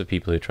are lots of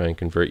people who try and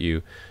convert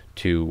you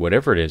to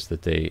whatever it is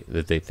that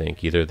they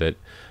think, either that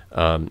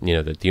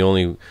that the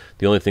only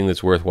thing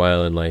that's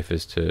worthwhile in life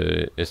is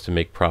to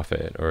make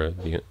profit, or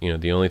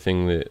the only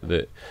thing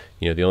that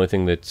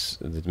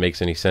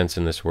makes any sense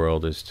in this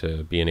world is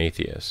to be an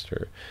atheist,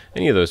 or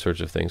any of those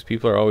sorts of things.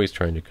 People are always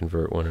trying to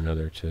convert one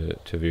another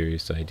to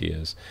various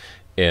ideas,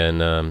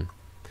 and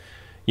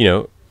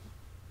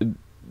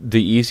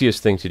the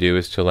easiest thing to do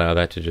is to allow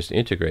that to just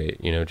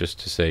integrate, just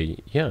to say,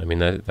 yeah, I mean,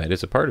 that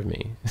is a part of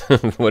me.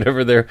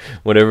 whatever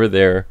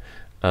they're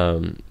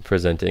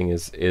presenting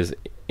is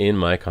in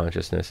my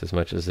consciousness as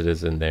much as it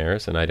is in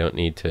theirs, and I don't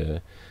need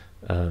to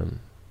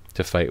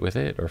fight with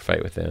it or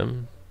fight with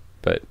them.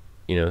 But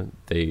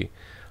they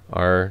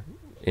are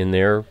in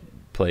their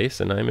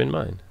place and I'm in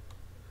mine.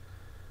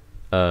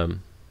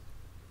 Juan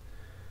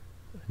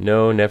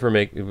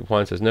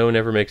says, no,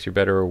 never makes you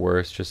better or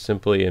worse. Just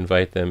simply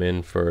invite them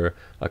in for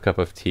a cup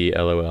of tea,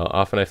 LOL.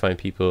 Often I find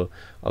people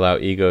allow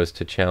egos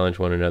to challenge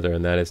one another,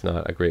 and that is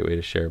not a great way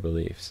to share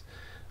beliefs.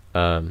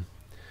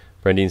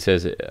 Brandine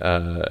says,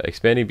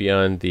 expanding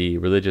beyond the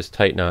religious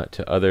tight knot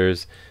to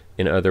others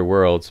in other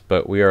worlds,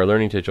 but we are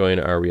learning to join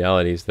our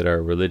realities that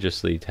are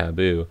religiously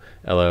taboo,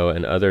 LO,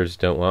 and others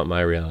don't want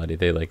my reality,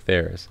 they like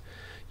theirs.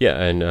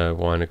 Yeah, and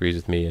Juan agrees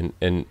with me,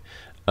 and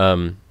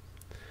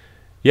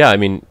yeah, I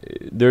mean,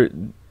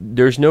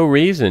 there's no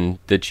reason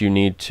that you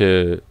need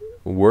to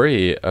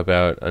worry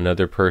about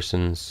another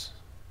person's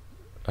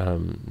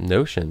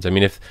notions. I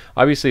mean, if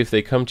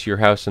they come to your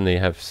house and they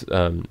have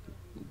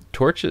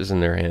torches in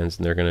their hands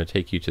and they're going to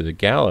take you to the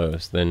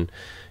gallows, then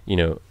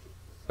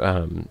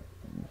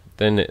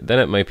then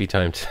it might be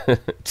time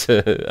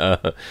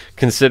to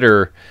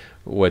consider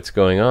what's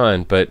going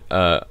on. But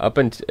up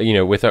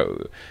until with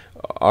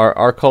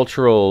our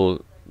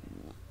cultural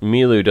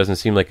milieu doesn't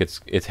seem like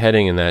it's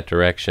heading in that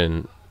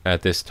direction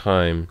at this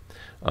time,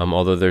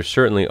 although there's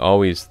certainly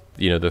always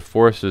the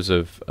forces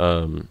of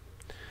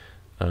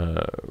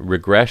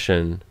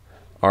regression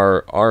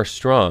are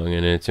strong,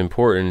 and it's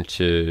important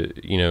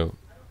to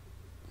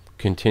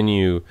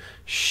continue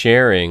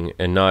sharing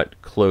and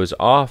not close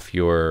off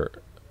your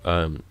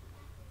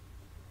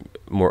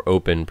more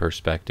open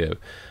perspective.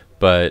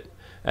 But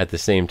at the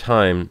same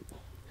time,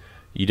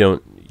 you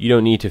don't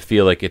need to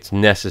feel like it's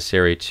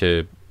necessary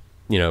to,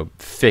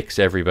 fix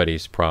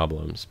everybody's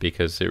problems,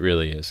 because it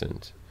really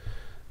isn't.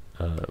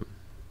 And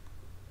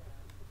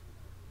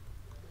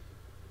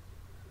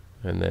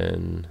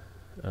then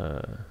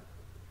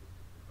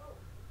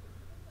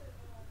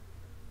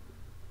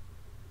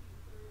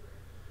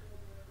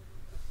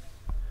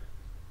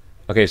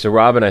okay, so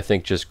Robin, I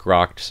think, just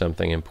grokked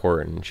something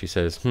important. She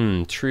says,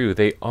 true,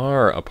 they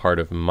are a part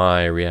of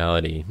my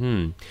reality.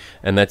 And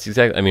that's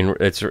exactly,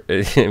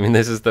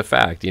 this is the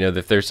fact.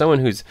 If there's someone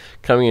who's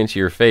coming into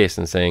your face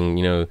and saying,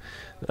 you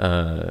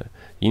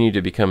need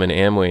to become an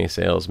Amway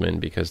salesman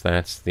because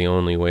that's the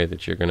only way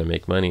that you're going to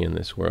make money in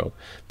this world,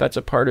 that's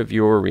a part of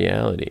your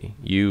reality.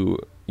 You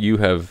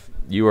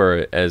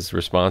are as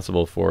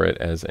responsible for it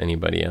as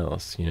anybody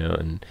else,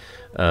 and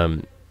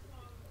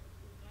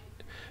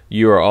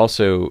you are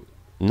also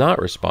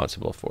not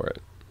responsible for it.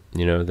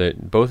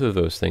 That both of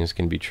those things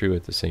can be true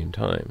at the same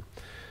time.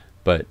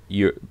 But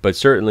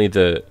certainly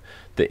the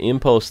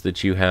impulse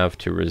that you have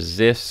to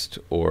resist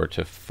or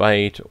to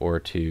fight or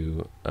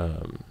to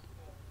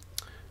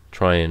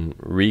try and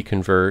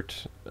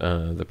reconvert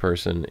the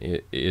person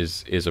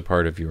is a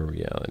part of your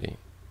reality.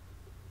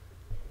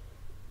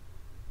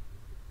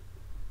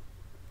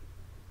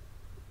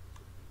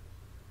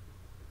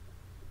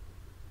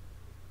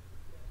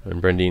 And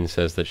Brendine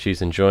says that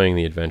she's enjoying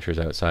the adventures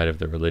outside of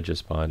the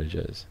religious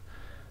bondages.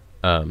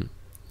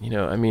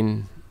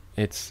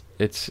 It's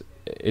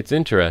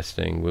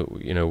interesting.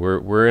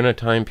 We're in a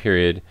time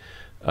period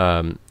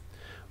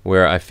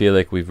where I feel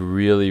like we've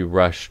really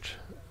rushed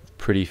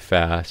pretty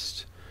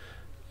fast,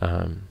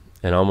 and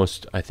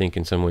almost, I think,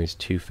 in some ways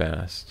too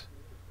fast,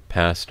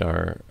 past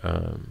our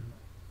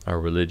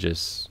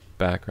religious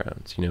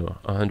backgrounds.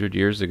 100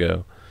 years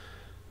ago,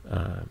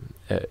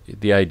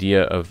 the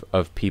idea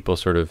of people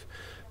sort of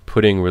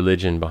putting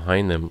religion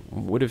behind them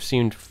would have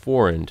seemed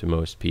foreign to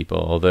most people.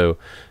 Although,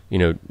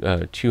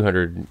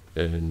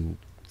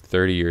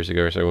 230 years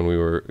ago or so, when we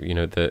were,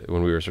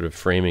 when we were sort of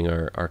framing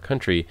our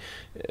country,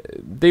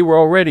 they were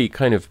already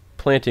kind of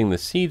planting the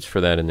seeds for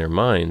that in their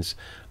minds.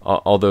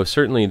 Although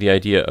certainly the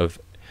idea of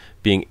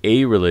being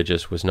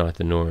a-religious was not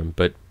the norm,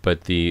 but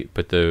the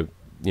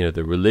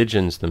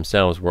religions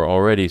themselves were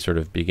already sort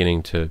of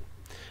beginning to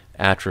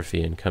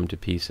atrophy and come to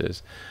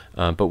pieces.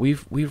 But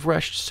we've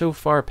rushed so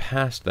far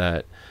past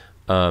that,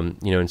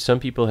 and some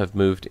people have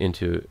moved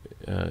into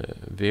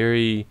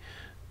very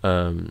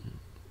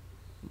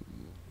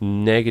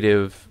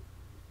negative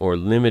or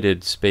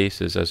limited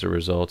spaces as a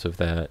result of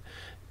that,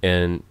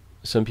 and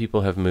some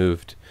people have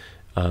moved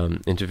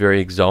into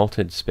very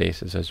exalted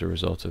spaces as a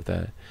result of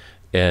that.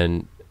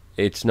 And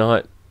it's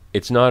not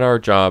our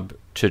job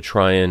to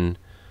try and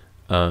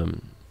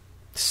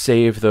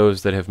save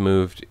those that have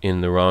moved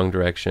in the wrong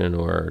direction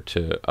or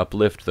to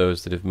uplift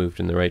those that have moved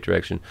in the right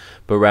direction,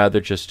 but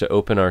rather just to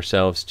open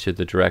ourselves to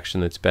the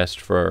direction that's best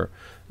for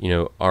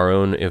our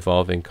own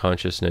evolving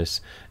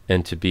consciousness,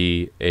 and to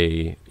be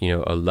a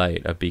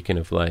light, a beacon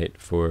of light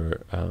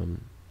for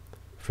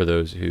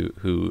those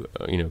who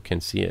can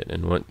see it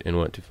and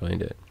want to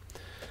find it.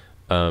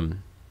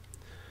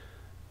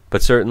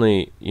 But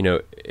certainly,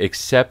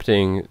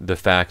 accepting the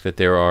fact that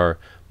there are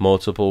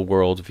multiple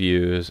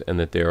worldviews and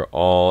that they're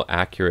all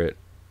accurate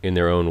in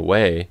their own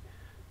way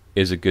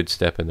is a good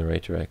step in the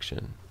right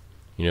direction.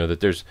 That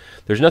there's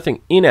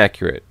nothing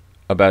inaccurate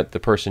about the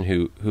person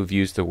who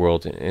views the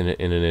world in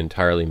an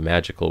entirely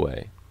magical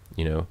way,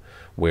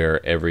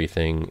 where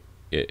everything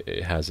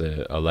it has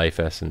a life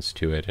essence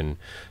to it, and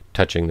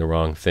touching the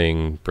wrong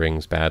thing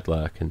brings bad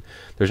luck. And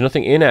there's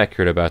nothing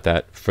inaccurate about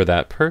that for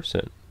that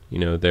person.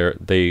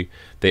 They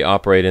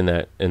operate in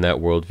that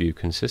worldview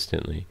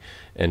consistently.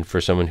 And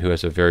for someone who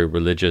has a very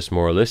religious,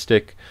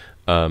 moralistic,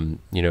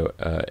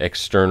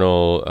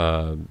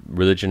 external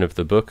religion of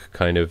the book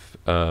kind of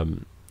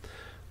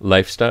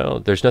lifestyle,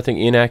 there's nothing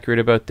inaccurate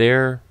about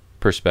their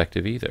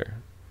perspective either.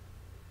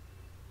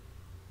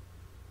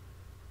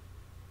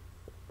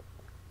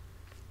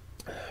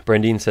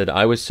 Brendine said,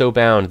 I was so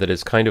bound that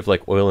it's kind of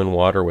like oil and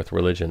water with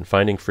religion,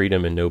 finding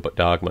freedom in no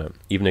dogma.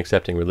 Even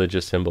accepting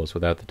religious symbols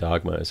without the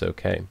dogma is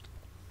okay.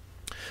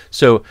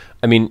 So,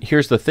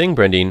 here's the thing,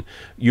 Brendine.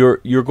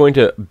 You're going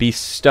to be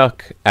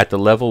stuck at the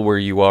level where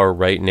you are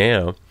right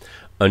now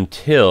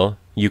until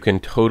you can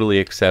totally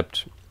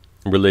accept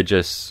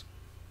religious,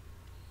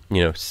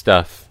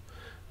 stuff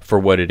for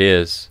what it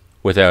is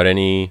without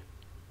any,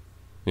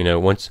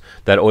 once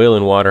that oil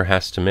and water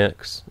has to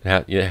mix,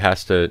 it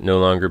has to no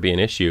longer be an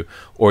issue,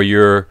 or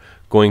you're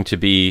going to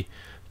be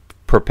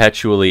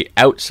perpetually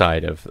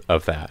outside of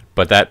that.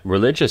 But that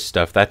religious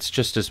stuff, that's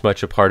just as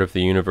much a part of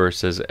the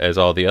universe as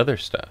all the other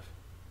stuff.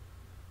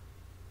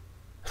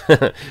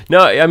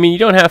 No, you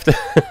don't have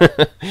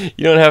to.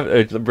 You don't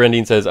have.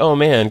 Brendine says, "Oh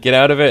man, get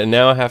out of it," and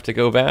now I have to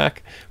go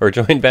back or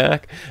join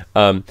back.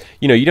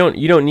 You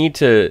don't need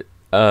to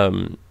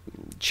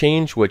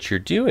change what you're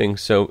doing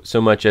so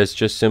much as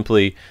just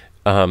simply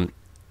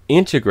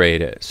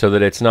integrate it so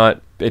that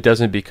it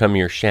doesn't become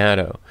your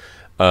shadow.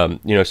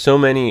 So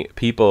many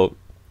people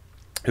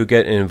who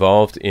get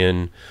involved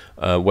in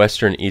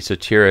Western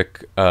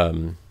esoteric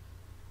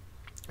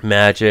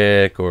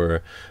magic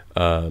or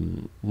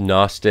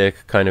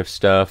Gnostic kind of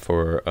stuff,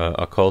 or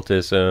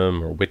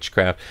occultism or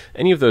witchcraft,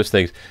 any of those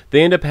things,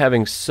 they end up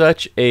having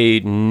such a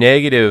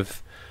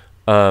negative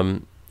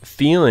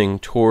feeling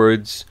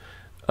towards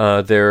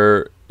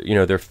their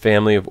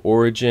family of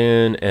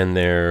origin and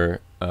their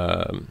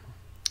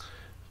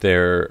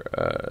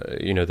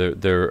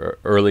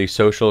early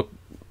social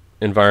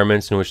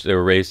environments in which they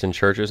were raised in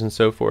churches and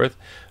so forth,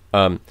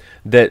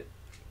 that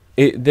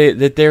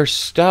they're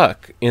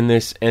stuck in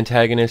this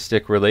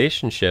antagonistic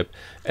relationship,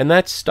 and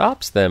that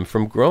stops them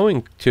from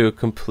growing to a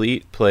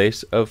complete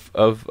place of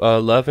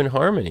love and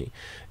harmony.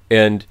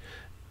 And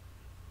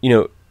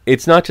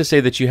it's not to say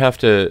that you have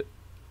to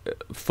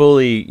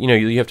fully,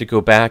 you have to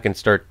go back and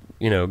start,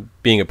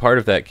 being a part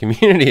of that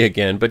community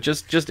again, but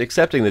just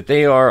accepting that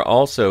they are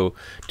also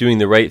doing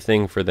the right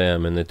thing for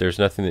them, and that there's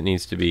nothing that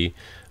needs to be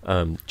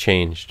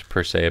changed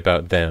per se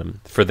about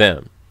them for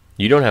them.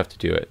 You don't have to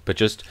do it, but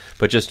just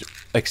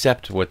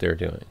accept what they're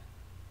doing.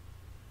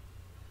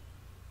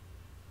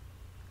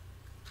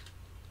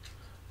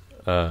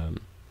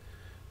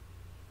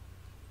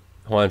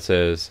 Juan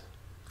says,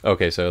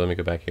 okay, so let me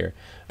go back here.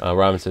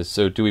 Robin says,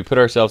 so do we put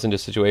ourselves into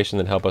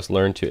situations that help us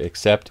learn to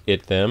accept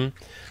them?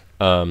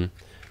 Juan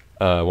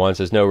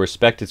says, no,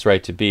 respect its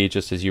right to be,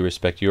 just as you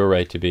respect your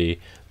right to be.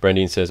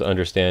 Brendan says,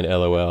 understand,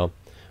 LOL.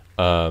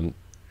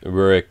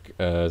 Rurik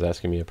is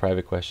asking me a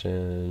private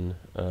question.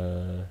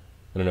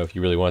 I don't know if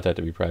you really want that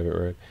to be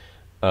private,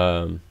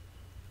 Rurik.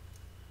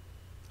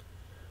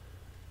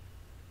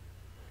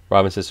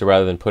 Robin says, so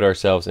rather than put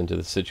ourselves into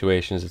the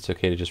situations, it's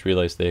okay to just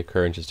realize they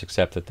occur and just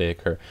accept that they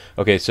occur.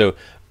 Okay, so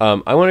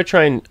I want to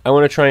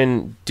try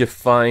and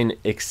define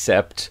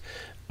accept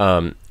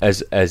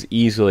as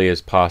easily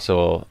as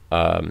possible,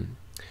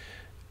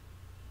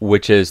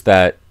 which is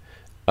that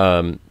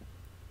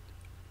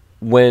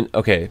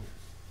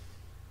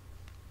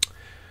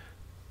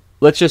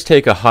let's just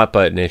take a hot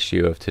button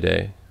issue of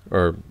today,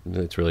 or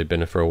it's really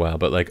been for a while,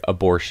 but like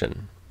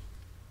abortion.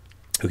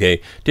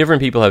 Okay,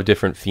 different people have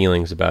different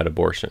feelings about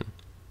abortion.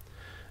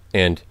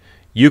 And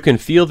you can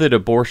feel that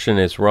abortion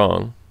is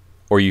wrong,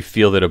 or you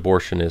feel that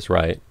abortion is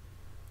right.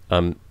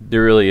 There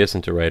really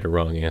isn't a right or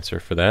wrong answer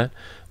for that.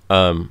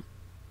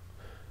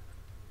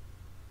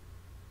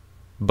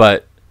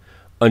 But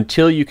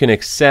until you can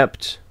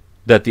accept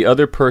that the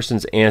other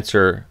person's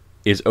answer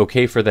is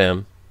okay for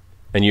them,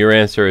 and your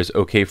answer is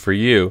okay for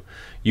you,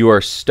 you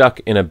are stuck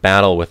in a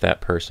battle with that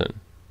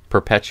person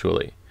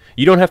perpetually.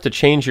 You don't have to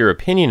change your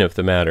opinion of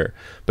the matter,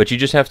 but you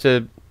just have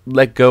to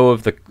let go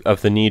of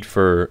the need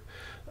for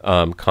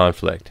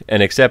conflict,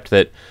 and accept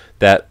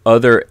that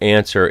other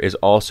answer is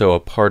also a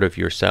part of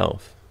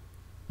yourself.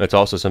 That's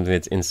also something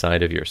that's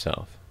inside of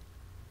yourself.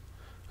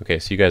 Okay,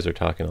 so you guys are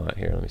talking a lot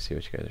here. Let me see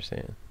what you guys are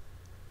saying.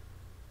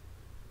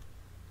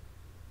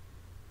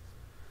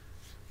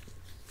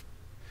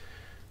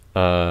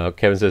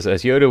 Kevin says,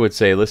 as Yoda would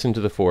say, listen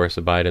to the Force,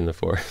 abide in the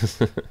Force.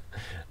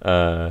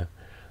 Juan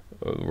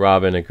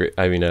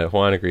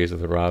agrees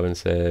with what Robin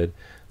said.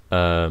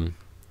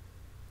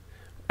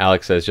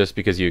 Alex says, just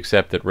because you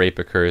accept that rape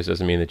occurs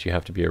doesn't mean that you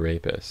have to be a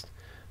rapist.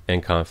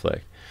 And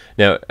conflict.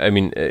 Now, I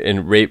mean,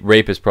 and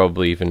rape is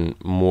probably even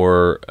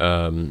more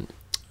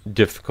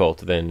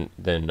difficult than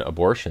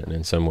abortion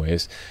in some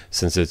ways,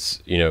 since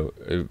it's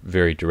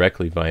very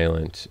directly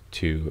violent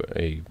to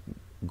a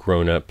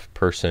grown-up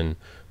person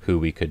who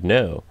we could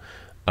know,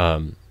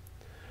 but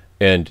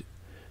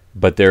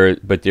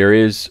there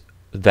is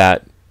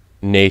that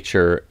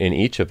nature in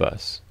each of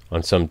us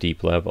on some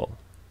deep level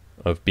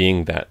of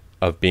being that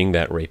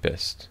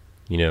rapist,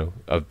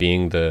 of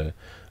being the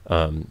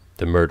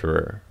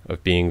murderer,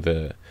 of being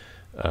the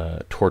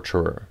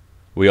torturer.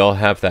 We all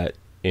have that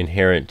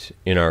inherent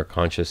in our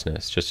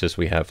consciousness, just as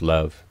we have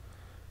love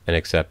and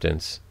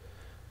acceptance,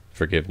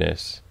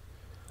 forgiveness.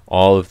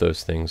 All of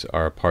those things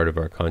are a part of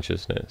our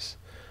consciousness.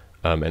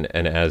 And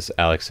as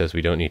Alex says,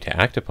 we don't need to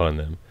act upon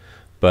them,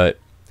 but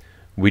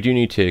we do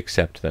need to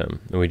accept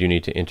them, and we do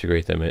need to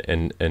integrate them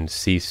and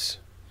cease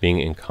being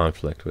in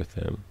conflict with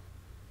them.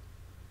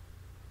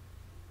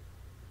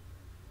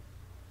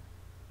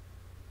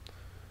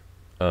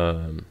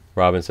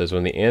 Robin says,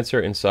 when the answer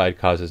inside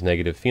causes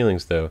negative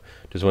feelings, though,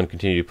 does one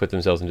continue to put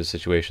themselves into a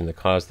situation that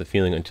caused the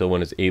feeling until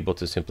one is able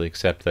to simply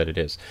accept that it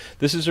is?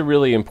 This is a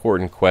really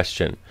important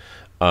question,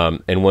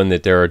 and one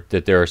that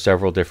there are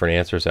several different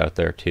answers out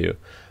there too.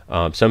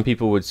 Some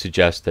people would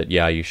suggest that,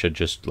 yeah, you should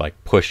just like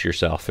push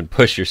yourself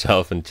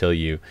until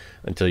you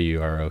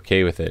are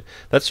okay with it.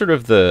 That's sort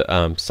of the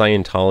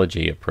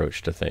Scientology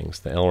approach to things,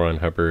 the L. Ron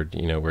Hubbard,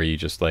 where you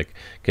just like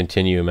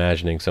continue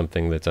imagining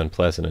something that's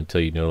unpleasant until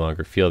you no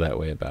longer feel that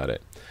way about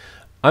it.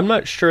 I'm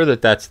not sure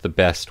that that's the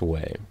best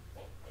way.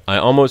 I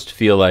almost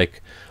feel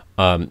like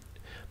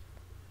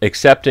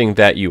accepting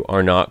that you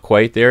are not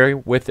quite there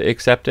with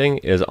accepting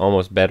is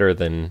almost better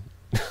than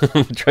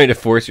trying to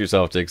force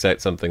yourself to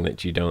accept something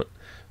that you don't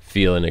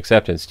feel an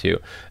acceptance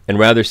to, and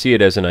rather see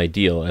it as an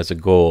ideal, as a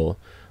goal,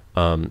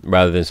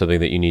 rather than something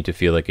that you need to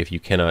feel like if you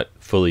cannot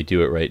fully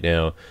do it right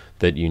now,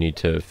 that you need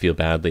to feel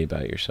badly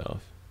about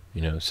yourself.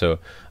 So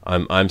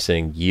I'm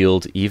saying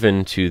yield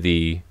even to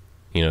the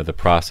the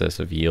process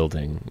of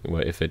yielding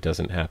if it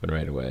doesn't happen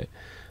right away.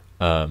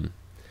 And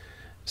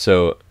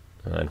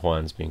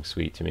Juan's being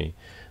sweet to me.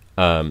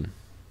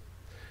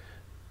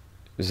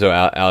 So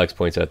Alex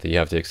points out that you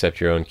have to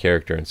accept your own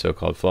character and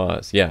so-called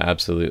flaws. Yeah,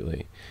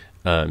 absolutely.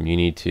 You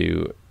need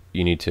to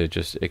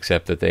just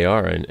accept that they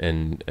are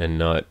and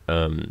not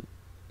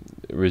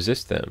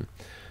resist them.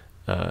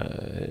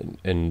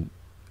 And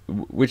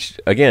which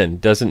again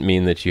doesn't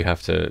mean that you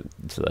have to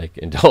like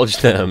indulge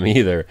them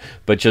either,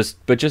 but just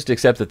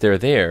accept that they're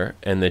there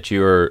and that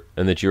you're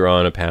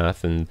on a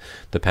path, and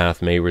the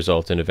path may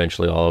result in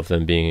eventually all of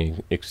them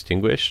being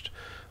extinguished,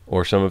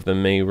 or some of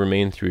them may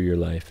remain through your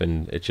life,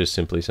 and it's just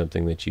simply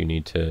something that you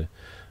need to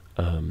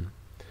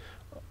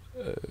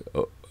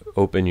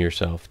open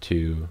yourself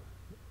to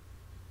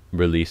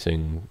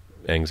releasing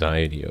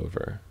anxiety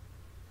over.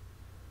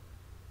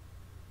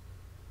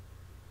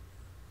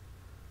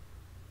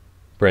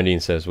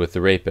 Brandine says, with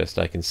the rapist,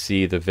 I can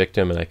see the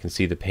victim and I can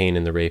see the pain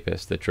in the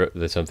rapist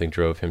that something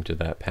drove him to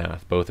that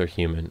path. Both are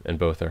human and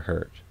both are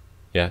hurt.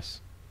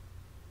 Yes.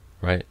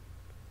 Right?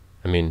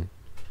 I mean,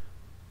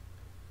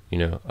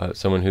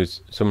 someone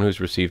who's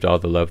received all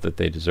the love that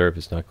they deserve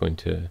is not going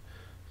to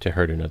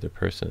hurt another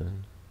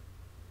person.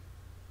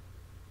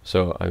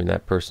 So, I mean,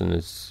 that person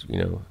is,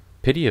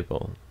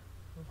 pitiable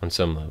on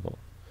some level.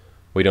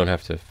 We don't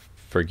have to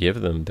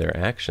forgive them their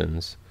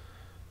actions,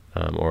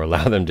 or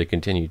allow them to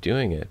continue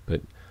doing it, but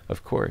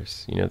of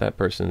course, that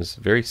person's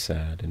very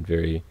sad and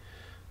very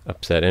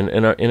upset, and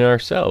in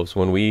ourselves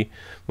when we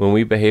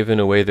behave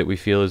in a way that we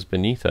feel is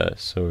beneath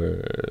us,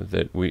 or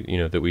that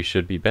we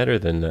should be better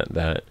than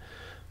that.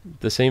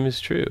 The same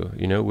is true.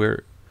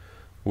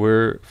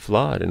 We're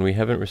flawed, and we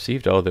haven't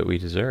received all that we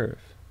deserve.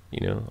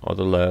 All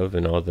the love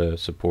and all the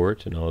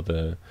support and all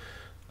the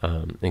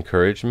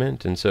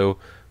encouragement, and so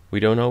we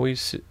don't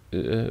always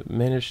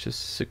manage to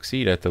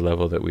succeed at the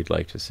level that we'd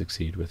like to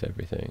succeed with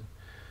everything.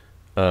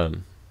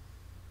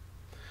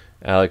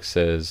 Alex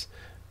says,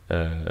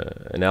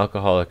 an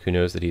alcoholic who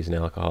knows that he's an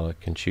alcoholic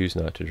can choose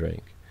not to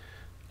drink.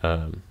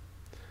 And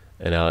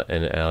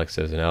Alex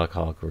says, an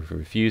alcoholic who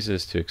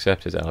refuses to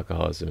accept his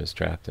alcoholism is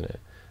trapped in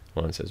it.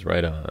 One says,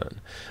 right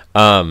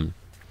on.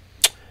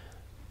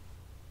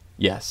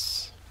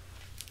 Yes.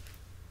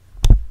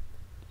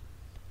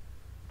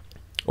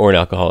 Or an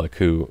alcoholic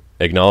who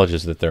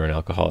acknowledges that they're an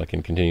alcoholic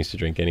and continues to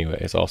drink anyway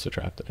is also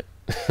trapped in it.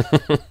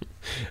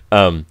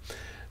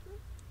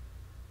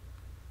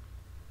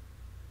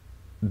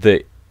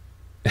 The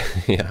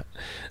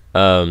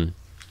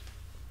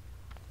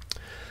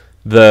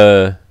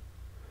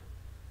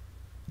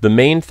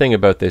main thing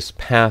about this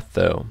path,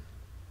 though,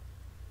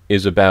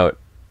 is about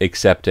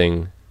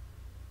accepting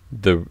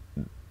the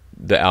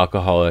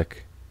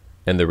alcoholic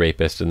and the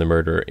rapist and the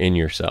murderer in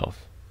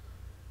yourself,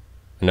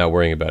 and not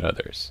worrying about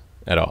others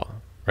at all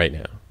right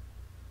now.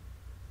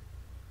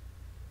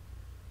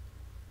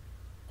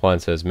 Juan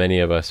says,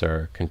 many of us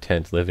are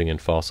content living in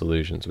false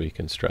illusions we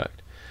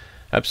construct.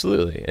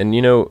 Absolutely. And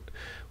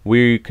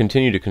we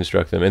continue to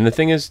construct them. And the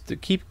thing is, to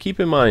keep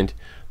in mind,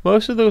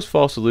 most of those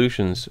false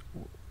illusions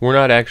were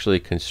not actually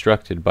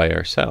constructed by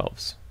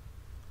ourselves.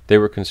 They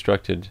were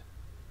constructed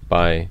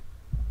by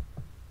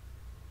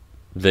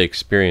the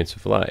experience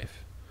of life.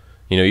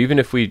 Even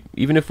if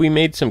we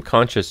made some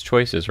conscious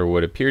choices, or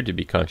what appeared to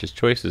be conscious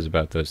choices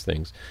about those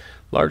things,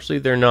 largely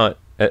they're not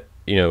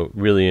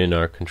really in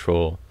our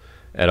control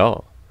at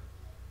all.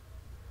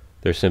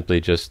 They're simply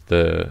just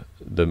the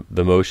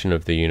motion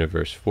of the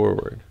universe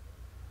forward.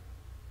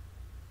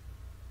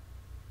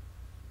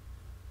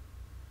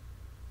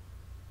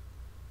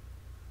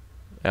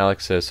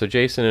 Alex says, so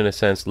Jason, in a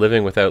sense,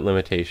 living without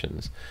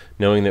limitations,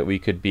 knowing that we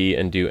could be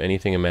and do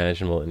anything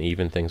imaginable, and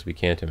even things we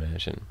can't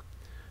imagine.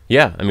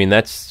 Yeah, I mean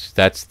that's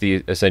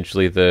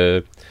essentially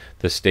the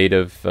state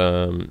of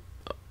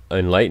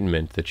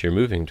enlightenment that you're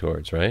moving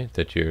towards, right?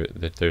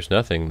 That there's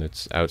nothing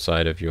that's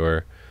outside of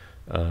your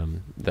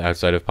the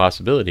outside of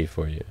possibility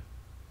for you.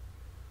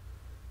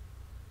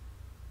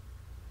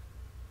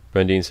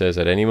 Brandine says,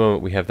 at any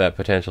moment we have that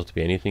potential to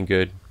be anything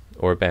good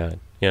or bad.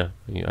 Yeah,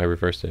 I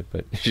reversed it,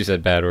 but she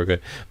said bad or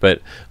good.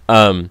 But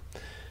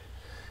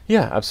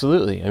yeah,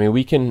 absolutely. I mean,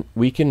 we can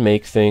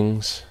make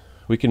things,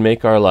 we can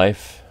make our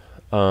life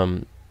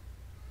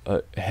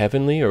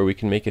heavenly, or we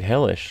can make it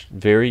hellish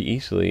very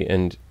easily,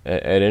 and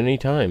at any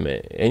time,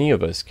 any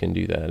of us can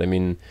do that. I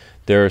mean,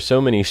 there are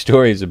so many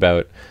stories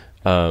about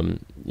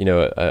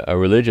a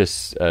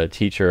religious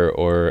teacher,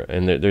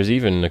 and there's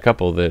even a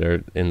couple that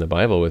are in the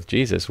Bible with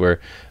Jesus, where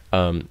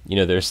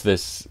there's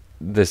this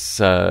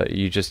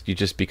you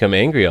just become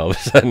angry all of a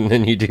sudden,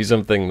 and you do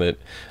something that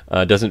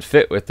doesn't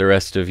fit with the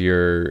rest of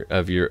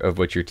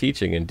what you're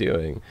teaching and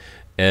doing,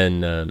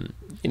 and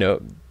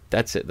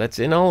that's it. That's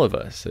in all of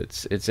us.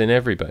 It's in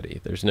everybody.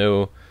 There's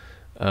no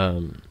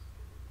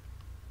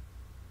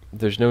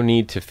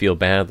need to feel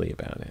badly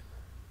about it.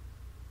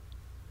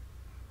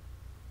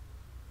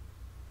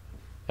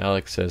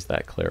 Alex says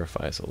that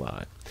clarifies a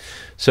lot.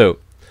 So,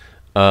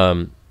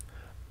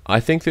 I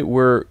think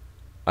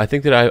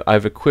that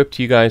I've equipped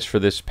you guys for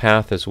this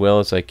path as well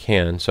as I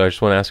can. So I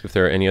just want to ask if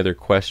there are any other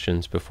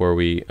questions before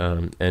we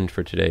end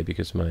for today,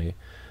 because my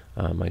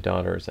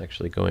daughter is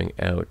actually going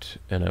out,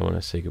 and I want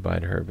to say goodbye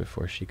to her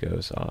before she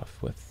goes off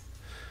with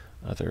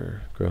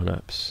other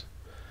grown-ups.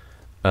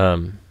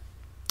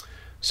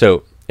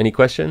 So, any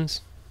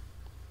questions?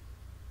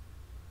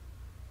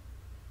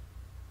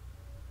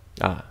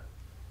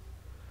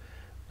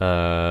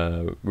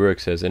 Rurik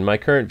says, in my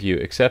current view,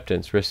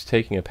 acceptance risks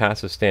taking a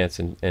passive stance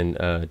and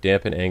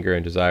dampen anger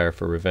and desire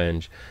for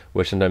revenge,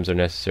 which sometimes are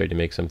necessary to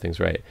make some things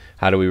right.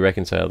 How do we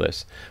reconcile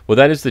this? Well,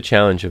 that is the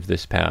challenge of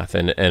this path,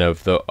 and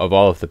of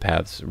all of the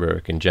paths,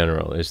 Rurik, in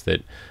general, is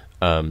that,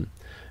 and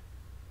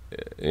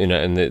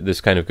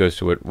this kind of goes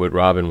to what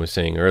Robin was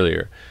saying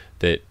earlier,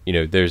 that,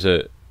 there's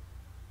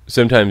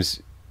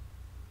sometimes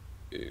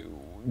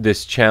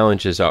this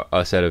challenges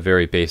us at a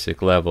very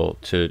basic level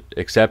to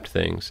accept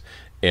things,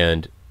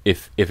 and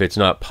if it's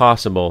not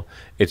possible,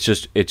 it's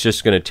just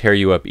going to tear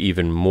you up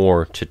even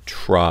more to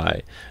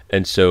try.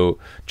 And so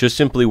just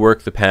simply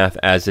work the path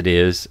as it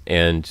is,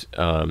 and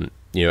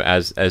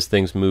as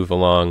things move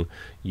along,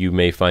 you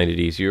may find it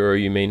easier or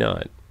you may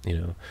not.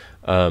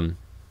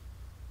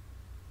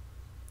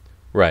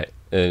 Right.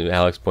 And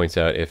Alex points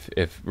out, if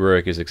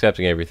Rurik is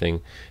accepting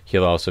everything,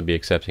 he'll also be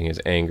accepting his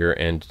anger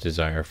and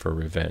desire for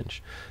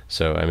revenge.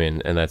 So,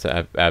 and that's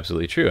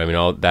absolutely true.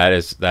 All that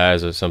is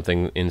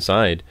something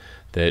inside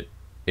that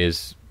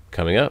is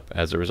coming up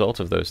as a result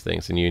of those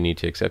things, and you need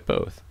to accept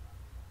both.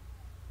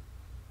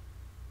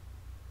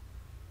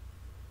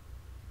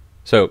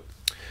 So,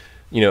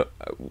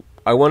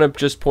 I want to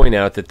just point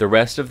out that the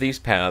rest of these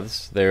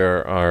paths,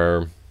 there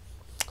are,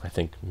 I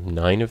think,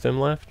 9 of them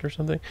left or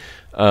something,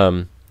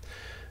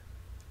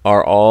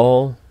 are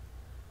all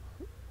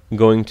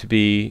going to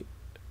be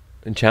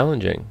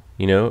challenging,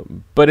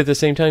 but at the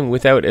same time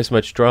without as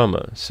much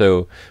drama.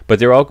 So, but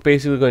they're all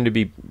basically going to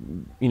be,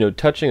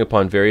 touching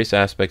upon various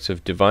aspects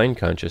of divine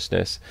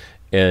consciousness,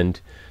 and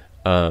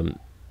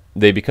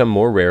they become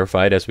more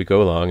rarefied as we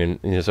go along.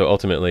 And so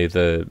ultimately,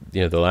 the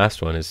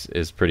last one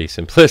is pretty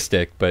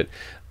simplistic, but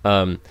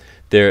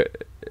they're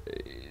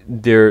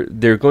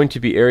going to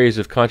be areas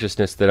of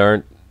consciousness that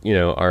aren't,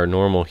 our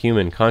normal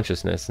human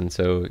consciousness. And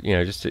so,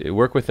 just to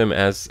work with them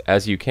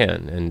as you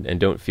can, and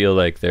don't feel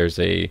like there's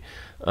a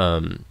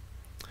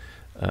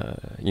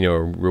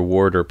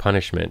reward or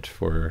punishment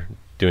for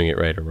doing it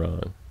right or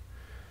wrong.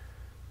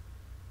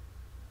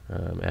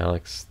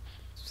 Alex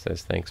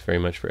says, thanks very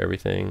much for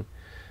everything.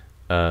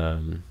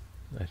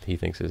 He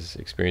thinks his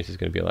experience is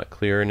going to be a lot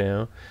clearer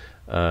now.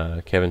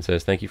 Kevin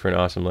says, thank you for an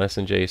awesome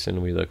lesson,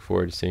 Jason. We look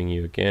forward to seeing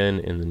you again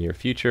in the near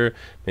future.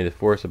 May the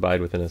force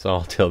abide within us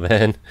all till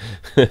then.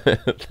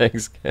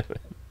 Thanks, Kevin.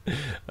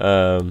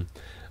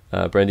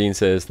 Brandine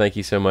says, thank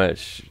you so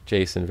much,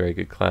 Jason. Very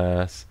good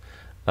class.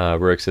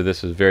 Rurik said,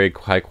 this was very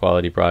high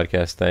quality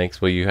broadcast.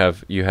 Thanks. Well, you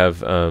have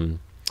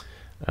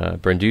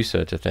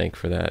Brandusa to thank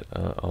for that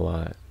a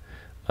lot,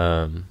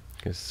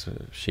 because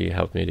she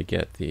helped me to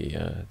get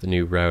the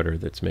new router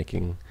that's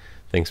making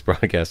things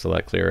broadcast a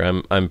lot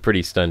clearer. I'm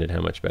pretty stunned at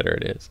how much better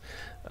it is.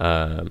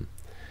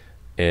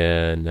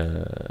 And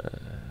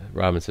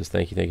Robin says,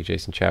 thank you,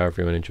 Jason. Ciao,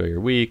 everyone. Enjoy your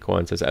week.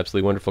 Juan says,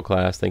 absolutely wonderful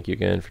class. Thank you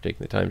again for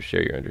taking the time to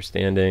share your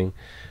understanding.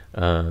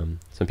 Some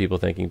people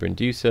thanking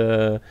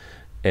Brandusa,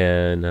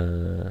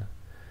 and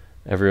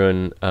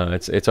everyone.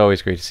 It's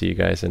always great to see you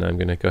guys, and I'm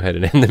going to go ahead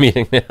and end the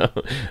meeting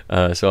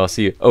now. So I'll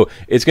see you. Oh,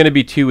 it's going to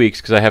be 2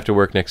 weeks because I have to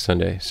work next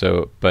Sunday.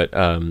 So, but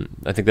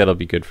I think that'll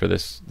be good for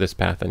this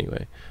path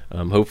anyway.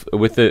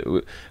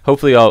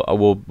 Hopefully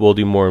we'll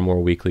do more and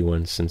more weekly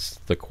ones, since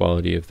the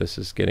quality of this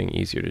is getting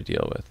easier to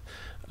deal with.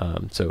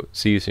 So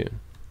see you soon.